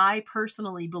 I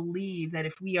personally believe that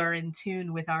if we are in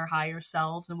tune with our higher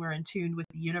selves and we're in tune with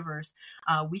the universe,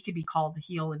 we could be called to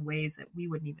heal in ways that we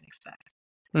wouldn't even expect.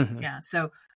 Mm-hmm. Yeah.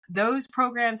 So those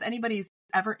programs, anybody's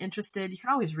ever interested, you can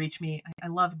always reach me. I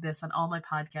love this on all my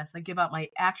podcasts. I give out my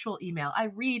actual email. I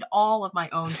read all of my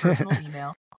own personal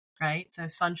email. Right. So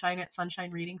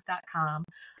sunshine@sunshinereadings.com.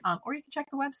 Or you can check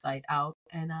the website out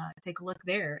and take a look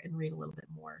there and read a little bit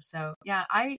more. So yeah,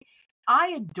 I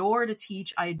adore to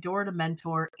teach. I adore to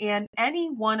mentor. And any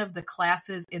one of the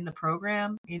classes in the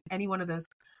program, in any one of those,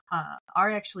 are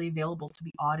actually available to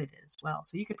be audited as well.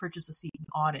 So you could purchase a seat and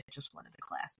audit just one of the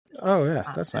classes. Oh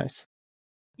yeah, that's nice.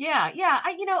 Yeah.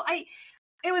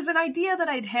 It was an idea that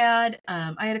I'd had.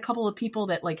 I had a couple of people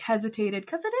that like hesitated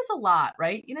because it is a lot,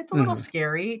 right? It's a little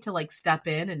scary to like step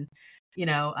in and,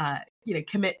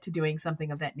 commit to doing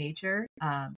something of that nature.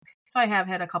 So I have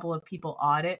had a couple of people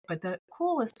audit, but the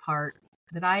coolest part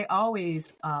that I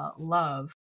always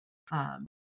love,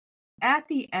 at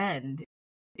the end,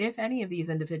 if any of these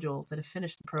individuals that have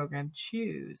finished the program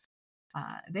choose,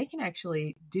 they can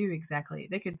actually do exactly.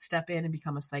 They could step in and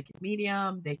become a psychic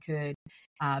medium. They could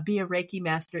be a Reiki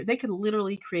master. They could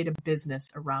literally create a business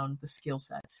around the skill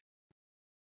sets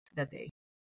that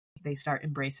they start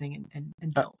embracing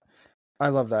and build. I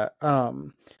love that.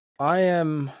 I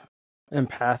am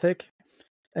empathic,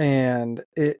 and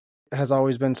it has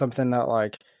always been something that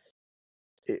like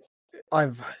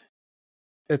I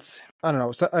don't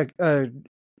know, so a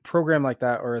program like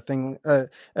that or a thing,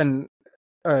 and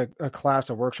a class,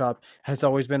 a workshop has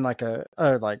always been like a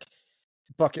like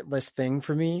bucket list thing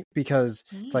for me, because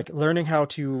it's like learning how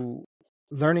to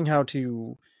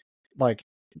like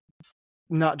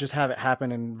not just have it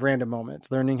happen in random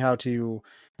moments, learning how to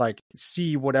like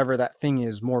see whatever that thing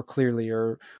is more clearly,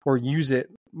 or use it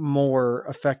more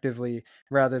effectively,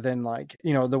 rather than like,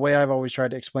 the way I've always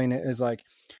tried to explain it is like,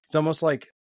 it's almost like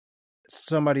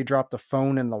somebody dropped the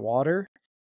phone in the water,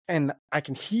 and I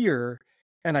can hear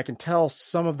and I can tell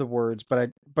some of the words,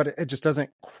 but it just doesn't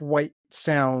quite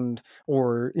sound,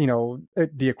 or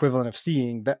the equivalent of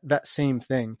seeing that same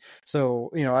thing. So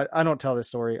I don't tell this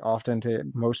story often to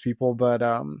most people, but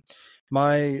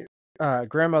my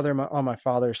grandmother on my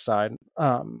father's side,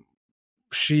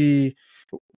 she,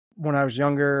 when I was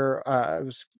younger, I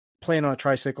was playing on a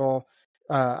tricycle.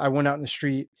 I went out in the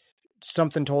street.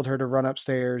 Something told her to run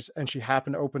upstairs, and she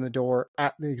happened to open the door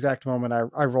at the exact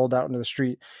moment I rolled out into the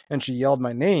street, and she yelled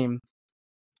my name.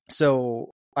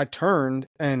 So I turned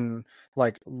and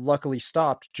like luckily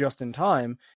stopped just in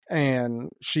time. And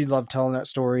she loved telling that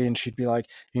story, and she'd be like,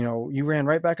 you ran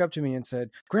right back up to me and said,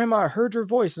 "Grandma, I heard your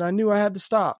voice and I knew I had to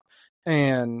stop."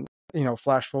 And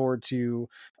flash forward to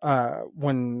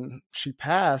when she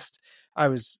passed, I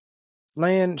was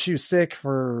she was sick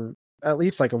for at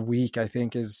least like a week, I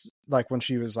think, is like when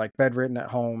she was like bedridden at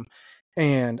home.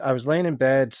 And I was laying in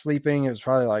bed sleeping. It was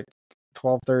probably like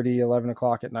 12:30, 11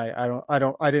 o'clock at night.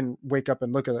 I didn't wake up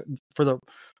and look at it for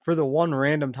the one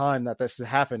random time that this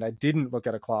happened. I didn't look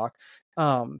at a clock.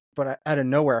 But out of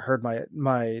nowhere, I heard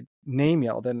my name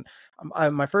yelled, and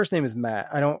my first name is Matt.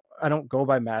 I don't go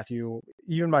by Matthew.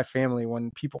 Even my family, when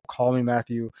people call me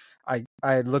Matthew,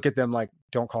 I look at them like,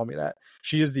 don't call me that.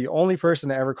 She is the only person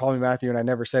to ever call me Matthew, and I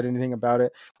never said anything about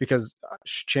it, because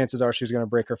chances are she was going to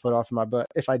break her foot off in my butt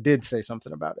if I did say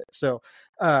something about it. So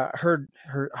I heard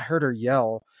her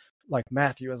yell like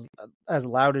Matthew as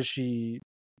loud as she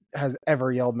has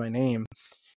ever yelled my name.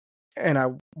 And I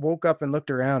woke up and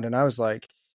looked around, and I was like,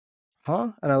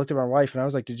 huh? And I looked at my wife, and I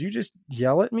was like, did you just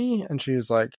yell at me? And she was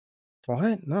like,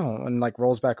 what? No. And like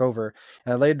rolls back over.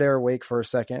 And I laid there awake for a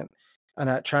second, and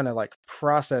I trying to like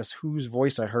process whose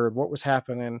voice I heard, what was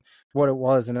happening, what it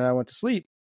was. And then I went to sleep.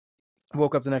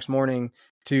 Woke up the next morning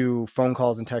to phone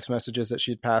calls and text messages that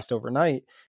she'd passed overnight.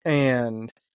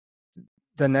 And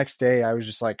the next day I was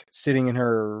just like sitting in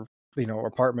her,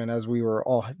 apartment, as we were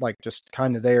all like just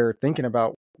kind of there thinking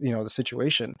about, the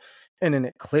situation. And then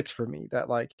it clicked for me that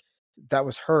like, that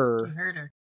was her. You heard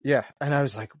her. Yeah. And I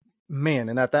was like, man.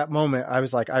 And at that moment I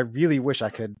was like, I really wish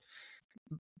I could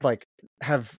like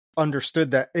have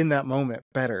understood that in that moment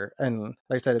better. And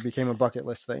like I said, it became a bucket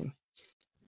list thing.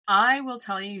 I will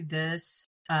tell you this.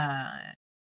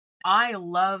 I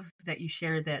love that you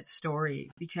shared that story,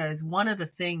 because one of the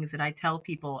things that I tell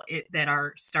people that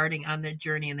are starting on their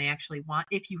journey, and they actually want,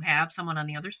 if you have someone on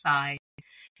the other side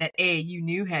that A, you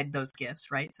knew had those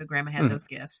gifts, right? So grandma had those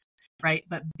gifts, right?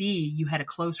 But B, you had a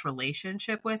close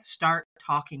relationship with, start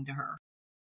talking to her.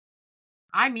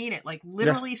 I mean it, like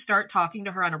literally start talking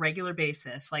to her on a regular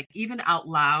basis, like even out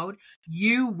loud.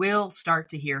 You will start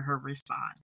to hear her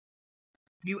respond.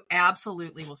 You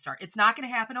absolutely will start. It's not going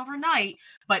to happen overnight,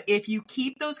 but if you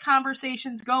keep those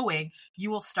conversations going,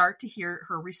 you will start to hear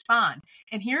her respond.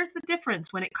 And here's the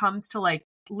difference when it comes to like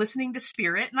listening to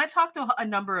spirit. And I've talked to a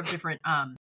number of different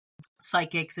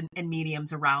psychics and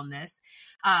mediums around this.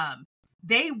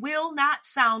 They will not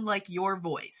sound like your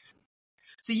voice.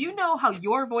 So you know how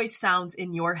your voice sounds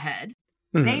in your head.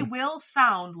 Mm-hmm. They will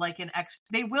sound like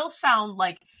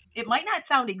it might not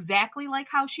sound exactly like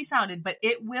how she sounded, but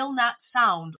it will not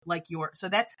sound like so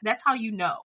that's how you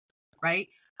know. right?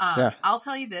 Yeah. I'll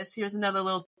tell you this. Here's another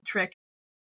little trick.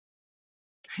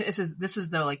 This is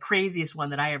the like craziest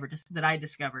one that I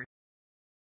discovered.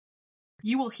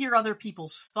 You will hear other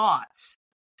people's thoughts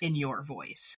in your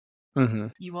voice. Mm-hmm.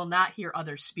 You will not hear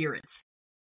other spirits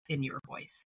in your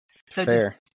voice. So Fair. just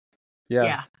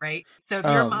Yeah. right. So if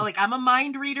you're like, I'm a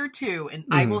mind reader too, and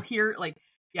I will hear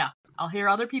I'll hear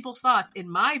other people's thoughts in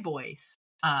my voice.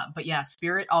 But yeah,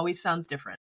 spirit always sounds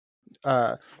different.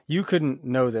 You couldn't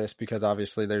know this because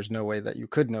obviously there's no way that you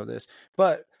could know this,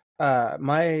 but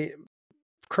my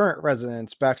current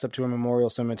residence backs up to a memorial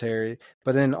cemetery,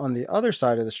 but then on the other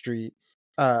side of the street,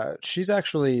 she's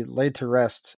actually laid to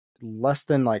rest less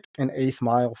than like an eighth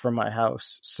mile from my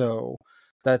house. So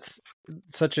that's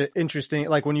such an interesting,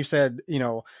 like when you said,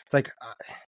 it's like,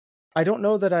 I don't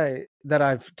know that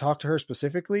I've talked to her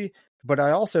specifically, but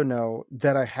I also know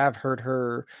that I have heard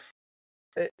her,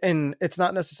 and it's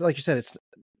not necessarily, like you said,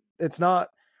 it's not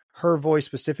her voice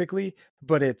specifically,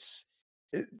 but it's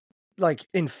like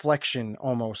inflection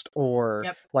almost, or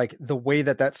like the way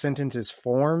that sentence is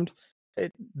formed,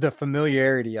 the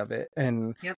familiarity of it.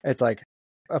 And it's like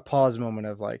a pause moment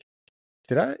of like,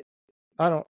 did I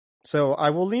don't, so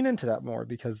I will lean into that more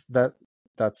because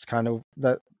that's kind of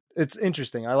that. It's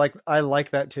interesting. I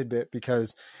like that tidbit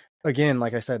because, again,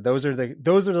 like I said, those are the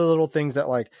little things that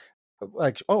like,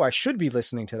 oh, I should be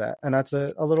listening to that. And that's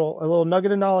a little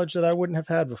nugget of knowledge that I wouldn't have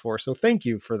had before. So thank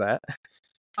you for that.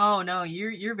 Oh no,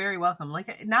 you're very welcome.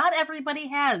 Like, not everybody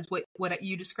has what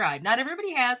you described. Not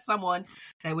everybody has someone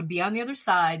that would be on the other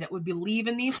side that would believe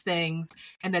in these things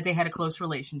and that they had a close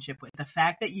relationship with. The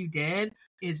fact that you did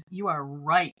is you are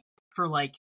right for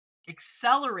like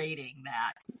accelerating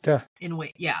that in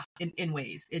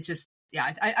ways. It just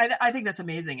I think that's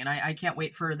amazing, and I can't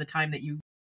wait for the time that you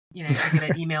get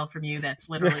an email from you that's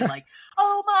literally like,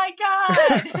 oh my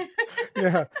God.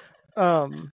 Yeah.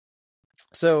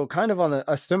 So kind of on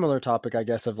a similar topic, I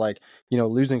guess, of like,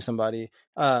 losing somebody,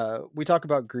 we talk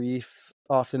about grief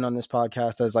often on this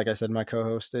podcast, as, like I said, my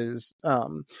co-host is,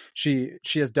 she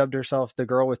has dubbed herself the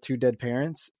girl with two dead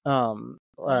parents.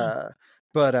 But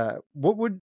what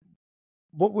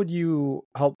would you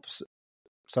help?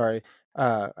 Sorry.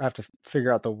 I have to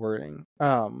figure out the wording.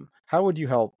 How would you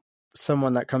help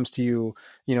someone that comes to you,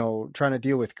 trying to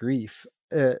deal with grief?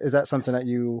 Is that something that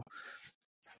you...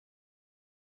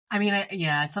 I mean,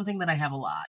 it's something that I have a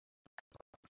lot.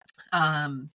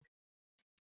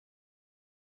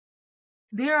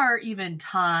 There are even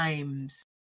times,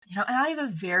 and I have a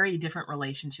very different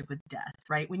relationship with death,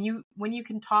 right? When you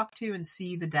can talk to and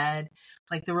see the dead,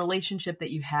 like the relationship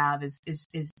that you have it's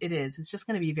just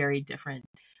going to be very different.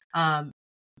 And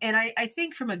I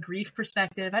think from a grief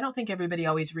perspective, I don't think everybody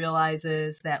always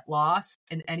realizes that loss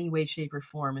in any way, shape, or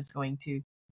form is going to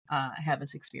have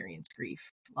us experience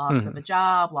grief. Loss of a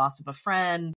job, loss of a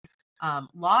friend,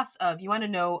 loss of, you want to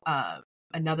know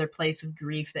another place of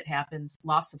grief that happens,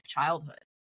 loss of childhood.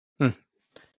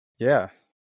 Yeah.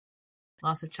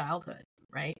 Loss of childhood,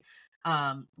 right?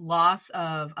 Loss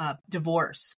of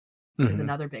divorce is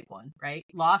another big one, right?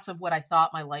 Loss of what I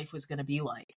thought my life was going to be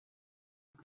like,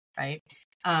 right?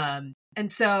 And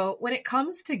so when it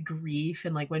comes to grief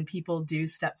and like when people do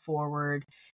step forward,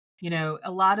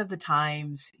 a lot of the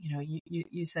times,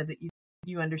 you said that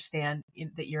you understand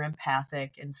that you're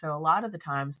empathic. And so a lot of the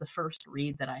times the first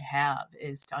read that I have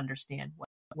is to understand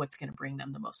what's going to bring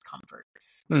them the most comfort.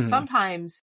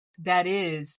 Sometimes that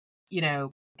is,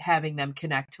 having them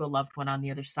connect to a loved one on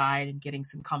the other side and getting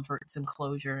some comfort, some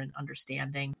closure and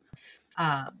understanding.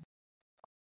 And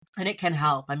it can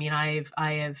help. I mean, I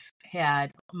have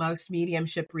had most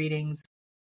mediumship readings,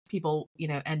 people,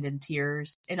 end in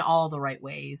tears in all the right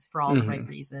ways for all the right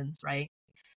reasons. Right.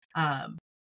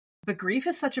 But grief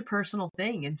is such a personal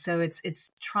thing. And so it's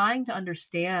trying to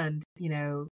understand,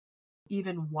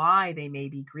 even why they may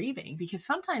be grieving, because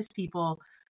sometimes people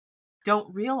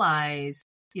don't realize,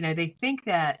 they think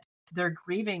that they're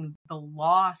grieving the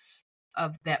loss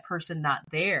of that person not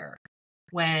there,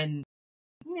 when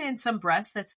in some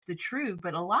breaths that's the truth.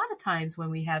 But a lot of times when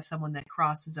we have someone that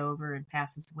crosses over and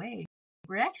passes away,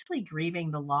 we're actually grieving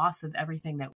the loss of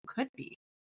everything that could be.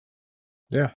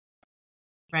 Yeah.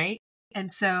 Right. And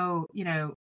so,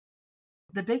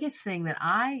 the biggest thing that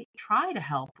I try to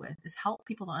help with is help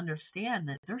people to understand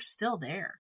that they're still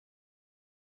there.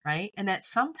 Right. And that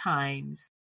sometimes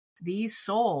these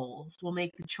souls will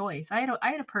make the choice. I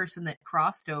had a person that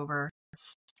crossed over,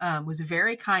 was a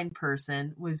very kind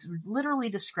person, was literally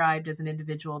described as an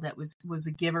individual that was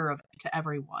a giver to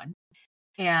everyone.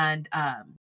 And,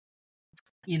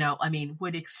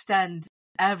 would extend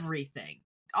everything,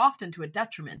 often to a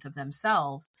detriment of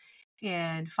themselves.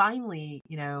 And finally,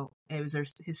 it was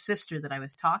his sister that I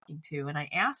was talking to. And I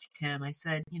asked him, I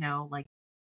said, like,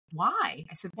 why?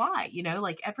 I said, why?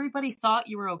 Like everybody thought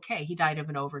you were okay. He died of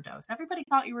an overdose. Everybody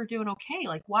thought you were doing okay.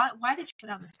 Like, why did you get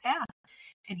on this path?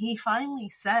 And he finally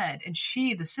said, and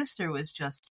the sister was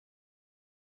just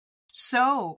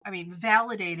so,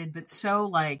 validated, but so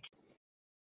like,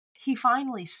 he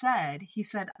finally said,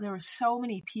 there were so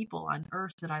many people on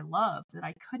earth that I loved that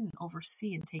I couldn't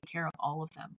oversee and take care of all of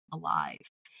them alive.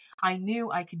 I knew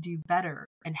I could do better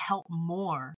and help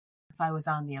more if I was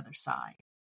on the other side.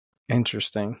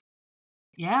 Interesting.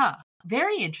 Yeah,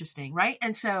 very interesting, right?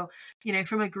 And so,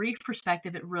 from a grief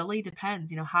perspective, it really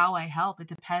depends, how I help. It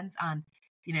depends on,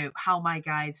 how my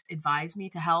guides advise me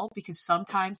to help, because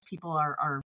sometimes people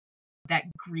are that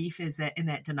grief is in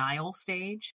that denial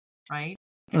stage, right?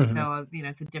 And so,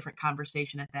 it's a different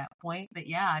conversation at that point. But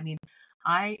yeah,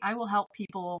 I will help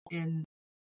people in,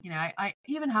 I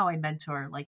even how I mentor,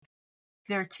 like,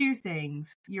 there are two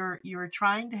things. You're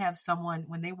trying to have someone,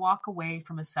 when they walk away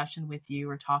from a session with you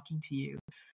or talking to you,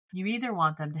 you either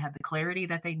want them to have the clarity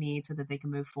that they need so that they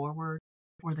can move forward,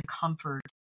 or the comfort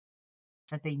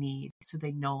that they need so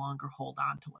they no longer hold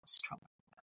on to what's troubling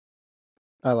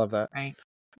them. I love that. Right.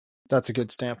 That's a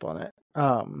good stamp on it.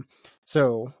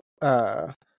 So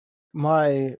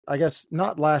my, I guess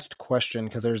not last question,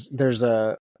 because there's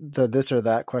the this or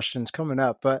that questions coming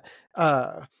up, but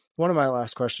one of my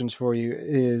last questions for you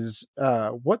is,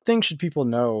 what things should people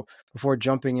know before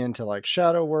jumping into like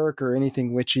shadow work or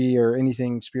anything witchy or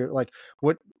anything spirit? Like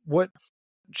what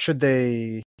should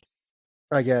they,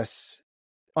 I guess,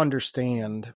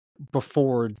 understand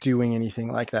before doing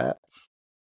anything like that?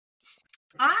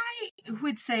 I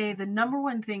would say the number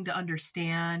one thing to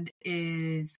understand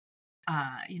is,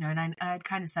 and I had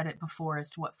kind of said it before as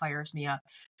to what fires me up.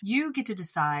 You get to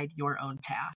decide your own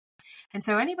path. And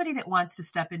so anybody that wants to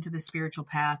step into the spiritual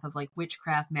path of like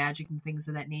witchcraft, magic, and things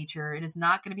of that nature, it is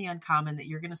not going to be uncommon that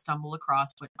you're going to stumble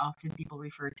across what often people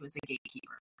refer to as a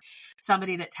gatekeeper.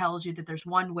 Somebody that tells you that there's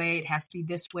one way, it has to be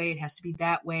this way, it has to be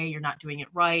that way, you're not doing it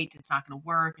right, it's not going to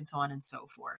work, and so on and so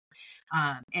forth.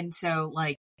 And so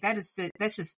like that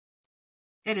is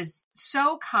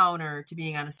so counter to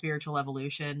being on a spiritual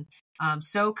evolution,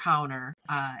 so counter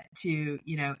to,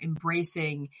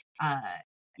 embracing,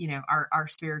 our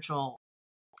spiritual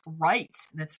rights.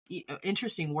 That's an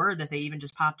interesting word that they even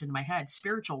just popped into my head,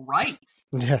 spiritual rights.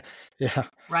 Yeah.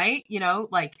 Right?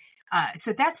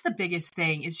 So that's the biggest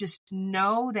thing, is just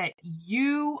know that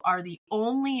you are the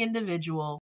only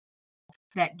individual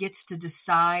that gets to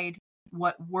decide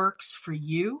what works for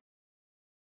you.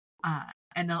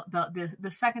 And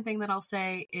the second thing that I'll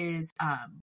say is,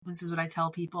 this is what I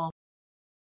tell people: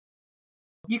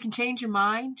 you can change your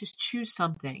mind. Just choose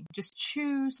something. Just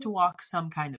choose to walk some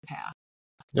kind of path.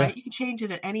 Yeah. Right? You can change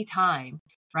it at any time.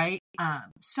 Right?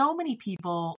 So many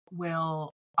people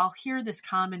I'll hear this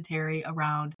commentary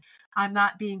around, I'm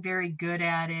not being very good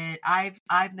at it. I've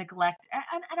neglected,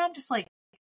 and I'm just like,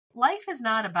 life is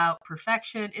not about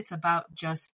perfection. It's about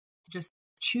just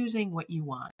choosing what you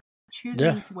want.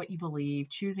 Choosing to what you believe,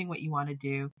 choosing what you want to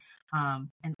do, and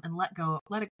let go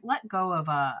of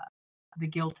the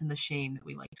guilt and the shame that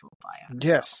we like to apply on ourselves.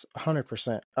 Yes,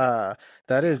 100%.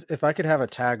 That is, if I could have a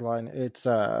tagline, it's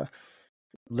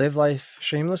live life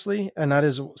shamelessly, and that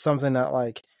is something that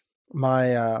like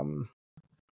my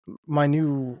my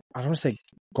new, I don't want to say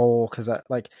goal, because that,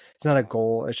 like, it's not a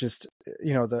goal, it's just,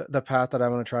 the path that I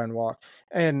want to try and walk.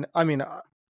 And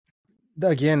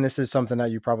again, this is something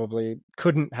that you probably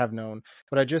couldn't have known,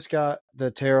 but I just got the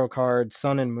tarot card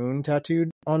Sun and Moon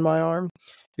tattooed on my arm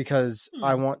because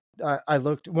I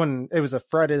looked when it was a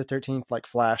Friday the 13th, like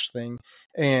flash thing.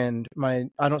 And I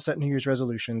don't set New Year's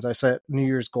resolutions. I set New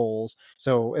Year's goals.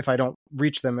 So if I don't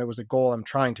reach them, it was a goal I'm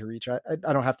trying to reach. I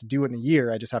don't have to do it in a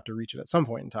year. I just have to reach it at some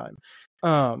point in time.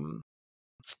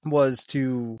 Was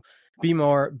to be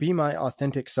my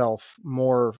authentic self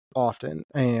more often,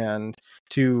 and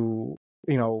to,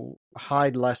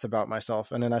 hide less about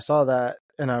myself. And then I saw that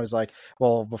and I was like,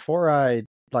 well, before I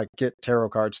like get tarot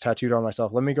cards tattooed on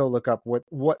myself, let me go look up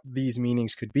what these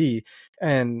meanings could be.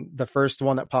 And the first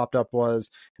one that popped up was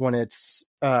when it's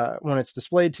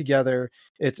displayed together,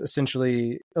 it's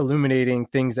essentially illuminating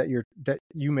things that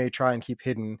you may try and keep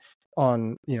hidden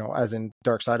on, as in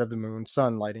dark side of the moon,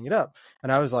 sun lighting it up.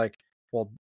 And I was like,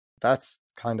 well, that's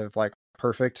kind of like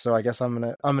perfect. So I guess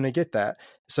I'm gonna get that.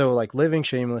 So like living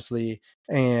shamelessly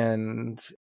and,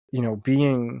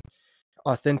 being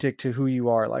authentic to who you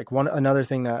are. Like another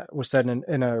thing that was said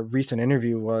in a recent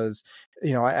interview was,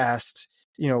 I asked,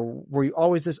 were you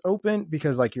always this open?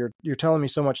 Because like you're telling me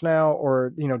so much now,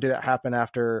 or, did it happen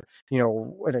after,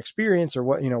 an experience, or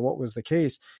what was the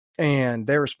case? And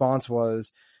their response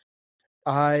was,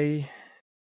 I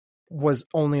was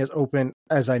only as open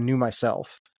as I knew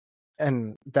myself.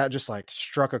 And that just like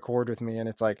struck a chord with me. And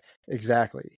it's like,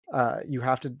 exactly. You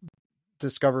have to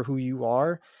discover who you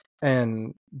are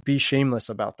and be shameless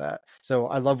about that. So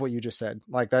I love what you just said.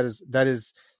 Like that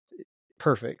is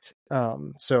perfect.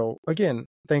 So again,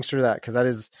 thanks for that. Cause that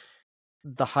is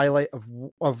the highlight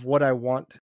of what I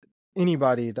want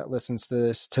anybody that listens to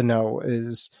this to know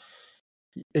is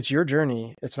it's your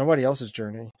journey. It's nobody else's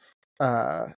journey.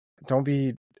 Don't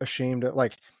be ashamed of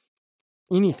like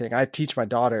anything. I teach my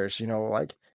daughters,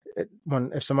 like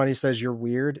if somebody says you're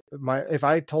weird, if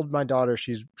I told my daughter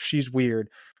she's weird,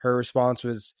 her response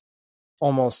was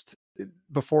almost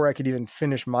before I could even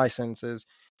finish my sentences.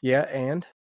 Yeah. And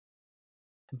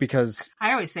because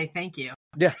I always say thank you.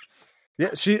 Yeah.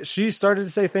 She started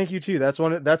to say thank you too. That's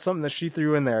something that she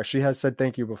threw in there. She has said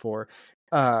thank you before.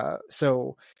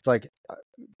 So it's like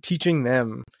teaching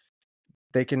them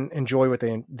they can enjoy what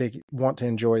they want to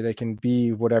enjoy. They can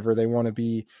be whatever they want to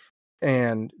be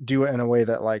and do it in a way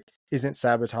that like isn't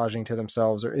sabotaging to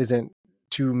themselves or isn't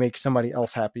to make somebody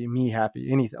else happy, me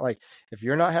happy, anything. Like if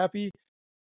you're not happy,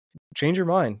 change your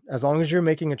mind. As long as you're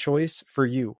making a choice for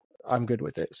you, I'm good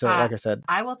with it. So like I said,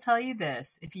 I will tell you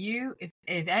this,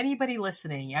 if anybody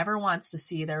listening ever wants to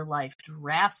see their life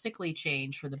drastically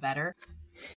change for the better,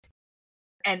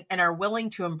 and are willing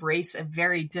to embrace a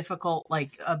very difficult,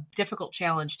 like a difficult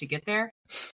challenge to get there,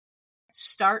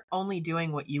 start only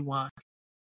doing what you want.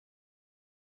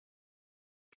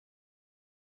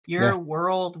 Your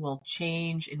world will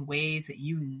change in ways that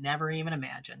you never even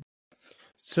imagined.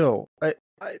 So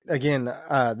again,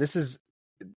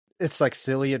 it's like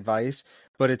silly advice,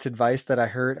 but it's advice that I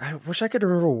heard. I wish I could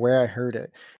remember where I heard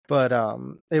it, but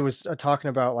it was talking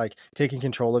about like taking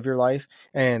control of your life,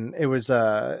 and it was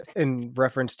in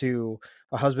reference to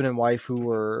a husband and wife who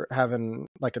were having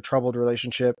like a troubled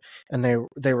relationship, and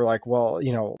they were like, well,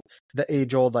 the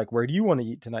age old like, where do you want to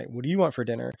eat tonight? What do you want for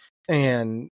dinner?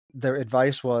 And their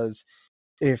advice was,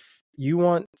 if you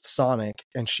want Sonic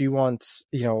and she wants,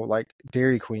 like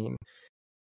Dairy Queen,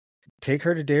 take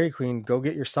her to Dairy Queen, go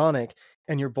get your Sonic,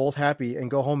 and you're both happy, and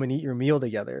go home and eat your meal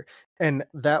together. And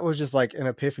that was just like an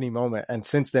epiphany moment. And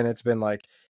since then it's been like,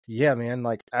 yeah, man,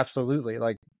 like absolutely.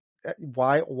 Like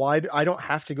why I don't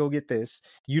have to go get this.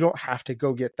 You don't have to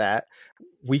go get that.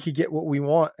 We could get what we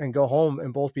want and go home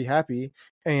and both be happy.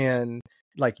 And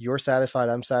like you're satisfied,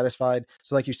 I'm satisfied.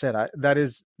 So like you said, that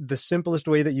is the simplest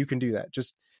way that you can do that.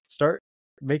 Just start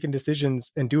making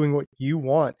decisions and doing what you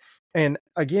want. And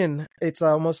again, it's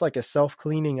almost like a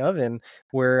self-cleaning oven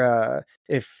where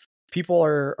if people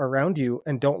are around you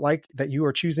and don't like that you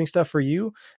are choosing stuff for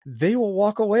you, they will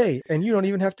walk away and you don't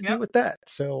even have to deal with that.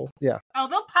 So yeah. Oh,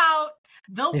 they'll pout,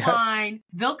 they'll whine,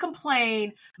 they'll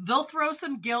complain, they'll throw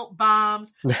some guilt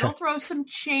bombs, they'll throw some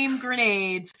shame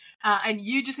grenades, and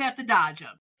you just have to dodge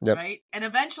them. Yep. Right? And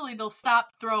eventually they'll stop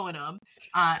throwing them,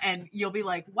 and you'll be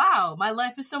like, wow, my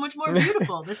life is so much more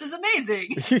beautiful. This is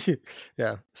amazing.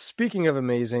 Yeah. Speaking of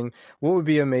amazing, what would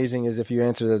be amazing is if you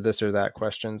answer the this or that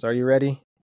questions. Are you ready?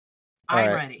 I'm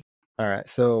ready. All right.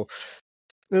 So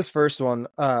this first one,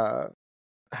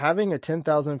 having a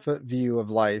 10,000 foot view of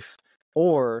life,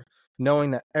 or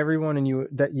knowing that everyone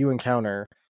that you encounter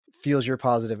feels your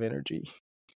positive energy.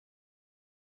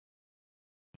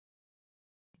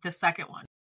 The second one.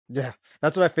 Yeah,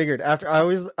 that's what I figured. After I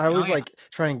always like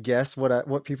try and guess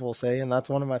what people say, and that's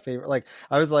one of my favorite. Like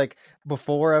I was like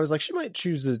before, I was like she might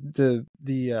choose the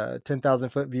 10,000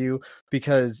 foot view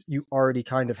because you already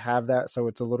kind of have that, so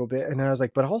it's a little bit. And then I was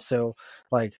like, but also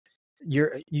like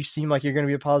you seem like you're going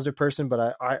to be a positive person,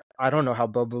 but I don't know how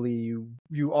bubbly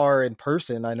you are in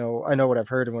person. I know what I've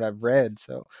heard and what I've read.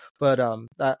 So, but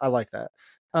I like that.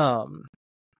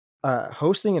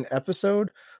 Hosting an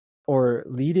episode or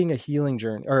leading a healing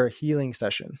journey or a healing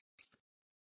session.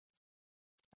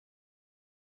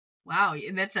 Wow,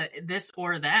 that's a this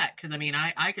or that, because I mean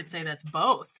I could say that's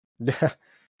both. Yeah.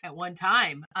 At one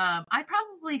time. I'd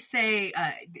probably say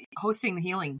hosting the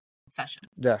healing session.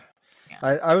 Yeah.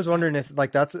 I was wondering if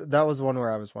like that was one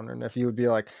where I was wondering if you would be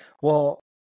like, well,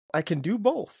 I can do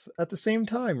both at the same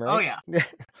time, right? Oh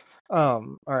yeah.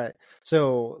 All right.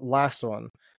 So last one,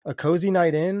 a cozy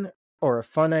night in or a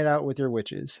fun night out with your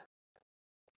witches.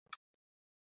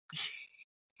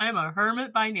 I'm a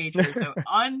hermit by nature, so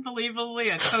unbelievably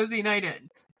a cozy night in.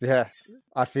 Yeah,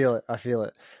 I feel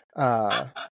it.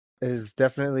 Is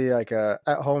definitely like a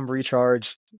at-home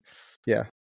recharge. Yeah,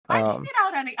 I take it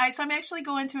out on. So I'm actually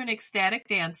going to an ecstatic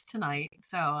dance tonight.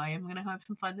 So I am going to have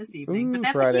some fun this evening. But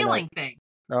that's Friday a healing thing.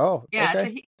 Oh, yeah,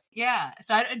 okay.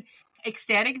 So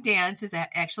ecstatic dance is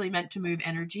actually meant to move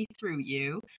energy through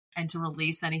you and to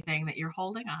release anything that you're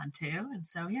holding on to. And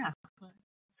so, yeah,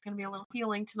 it's going to be a little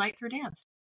healing tonight through dance.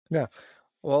 Yeah.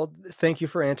 Well, thank you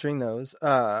for answering those.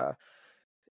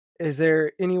 Is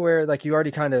there anywhere, like you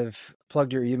already kind of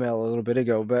plugged your email a little bit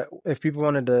ago, but if people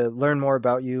wanted to learn more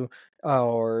about you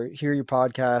or hear your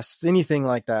podcasts, anything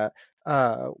like that,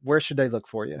 where should they look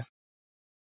for you?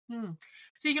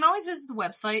 So you can always visit the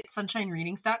website,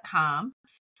 sunshinereadings.com.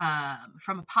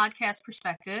 From a podcast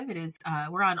perspective, it is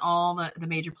we're on all the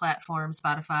major platforms,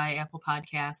 Spotify, Apple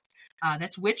Podcast.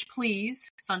 That's Witch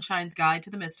Please, Sunshine's Guide to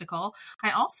the Mystical.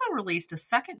 I also released a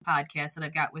second podcast that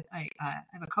I've got with I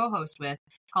have a co-host with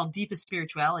called Deepest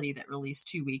Spirituality that released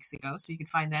 2 weeks ago. So you can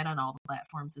find that on all the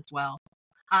platforms as well.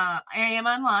 I am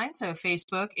online, so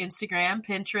Facebook, Instagram,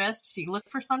 Pinterest. So you look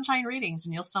for Sunshine Readings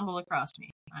and you'll stumble across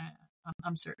me.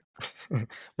 I'm certain.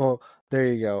 Well, there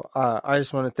you go. I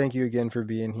just want to thank you again for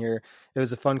being here. It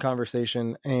was a fun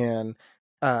conversation, and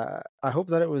I hope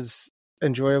that it was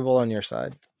enjoyable on your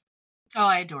side. Oh,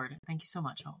 I adored it. Thank you so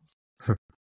much, Holmes.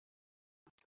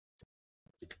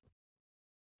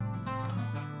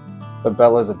 The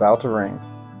bell is about to ring.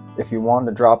 If you want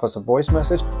to drop us a voice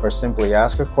message or simply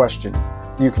ask a question,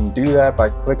 you can do that by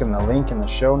clicking the link in the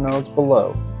show notes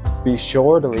below. Be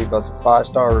sure to leave us a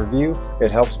 5-star review.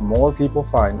 It helps more people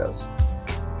find us.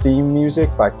 Theme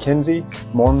music by Kinsey.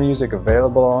 More music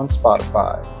available on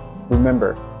Spotify.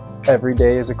 Remember, every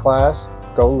day is a class.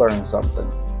 Go learn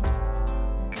something.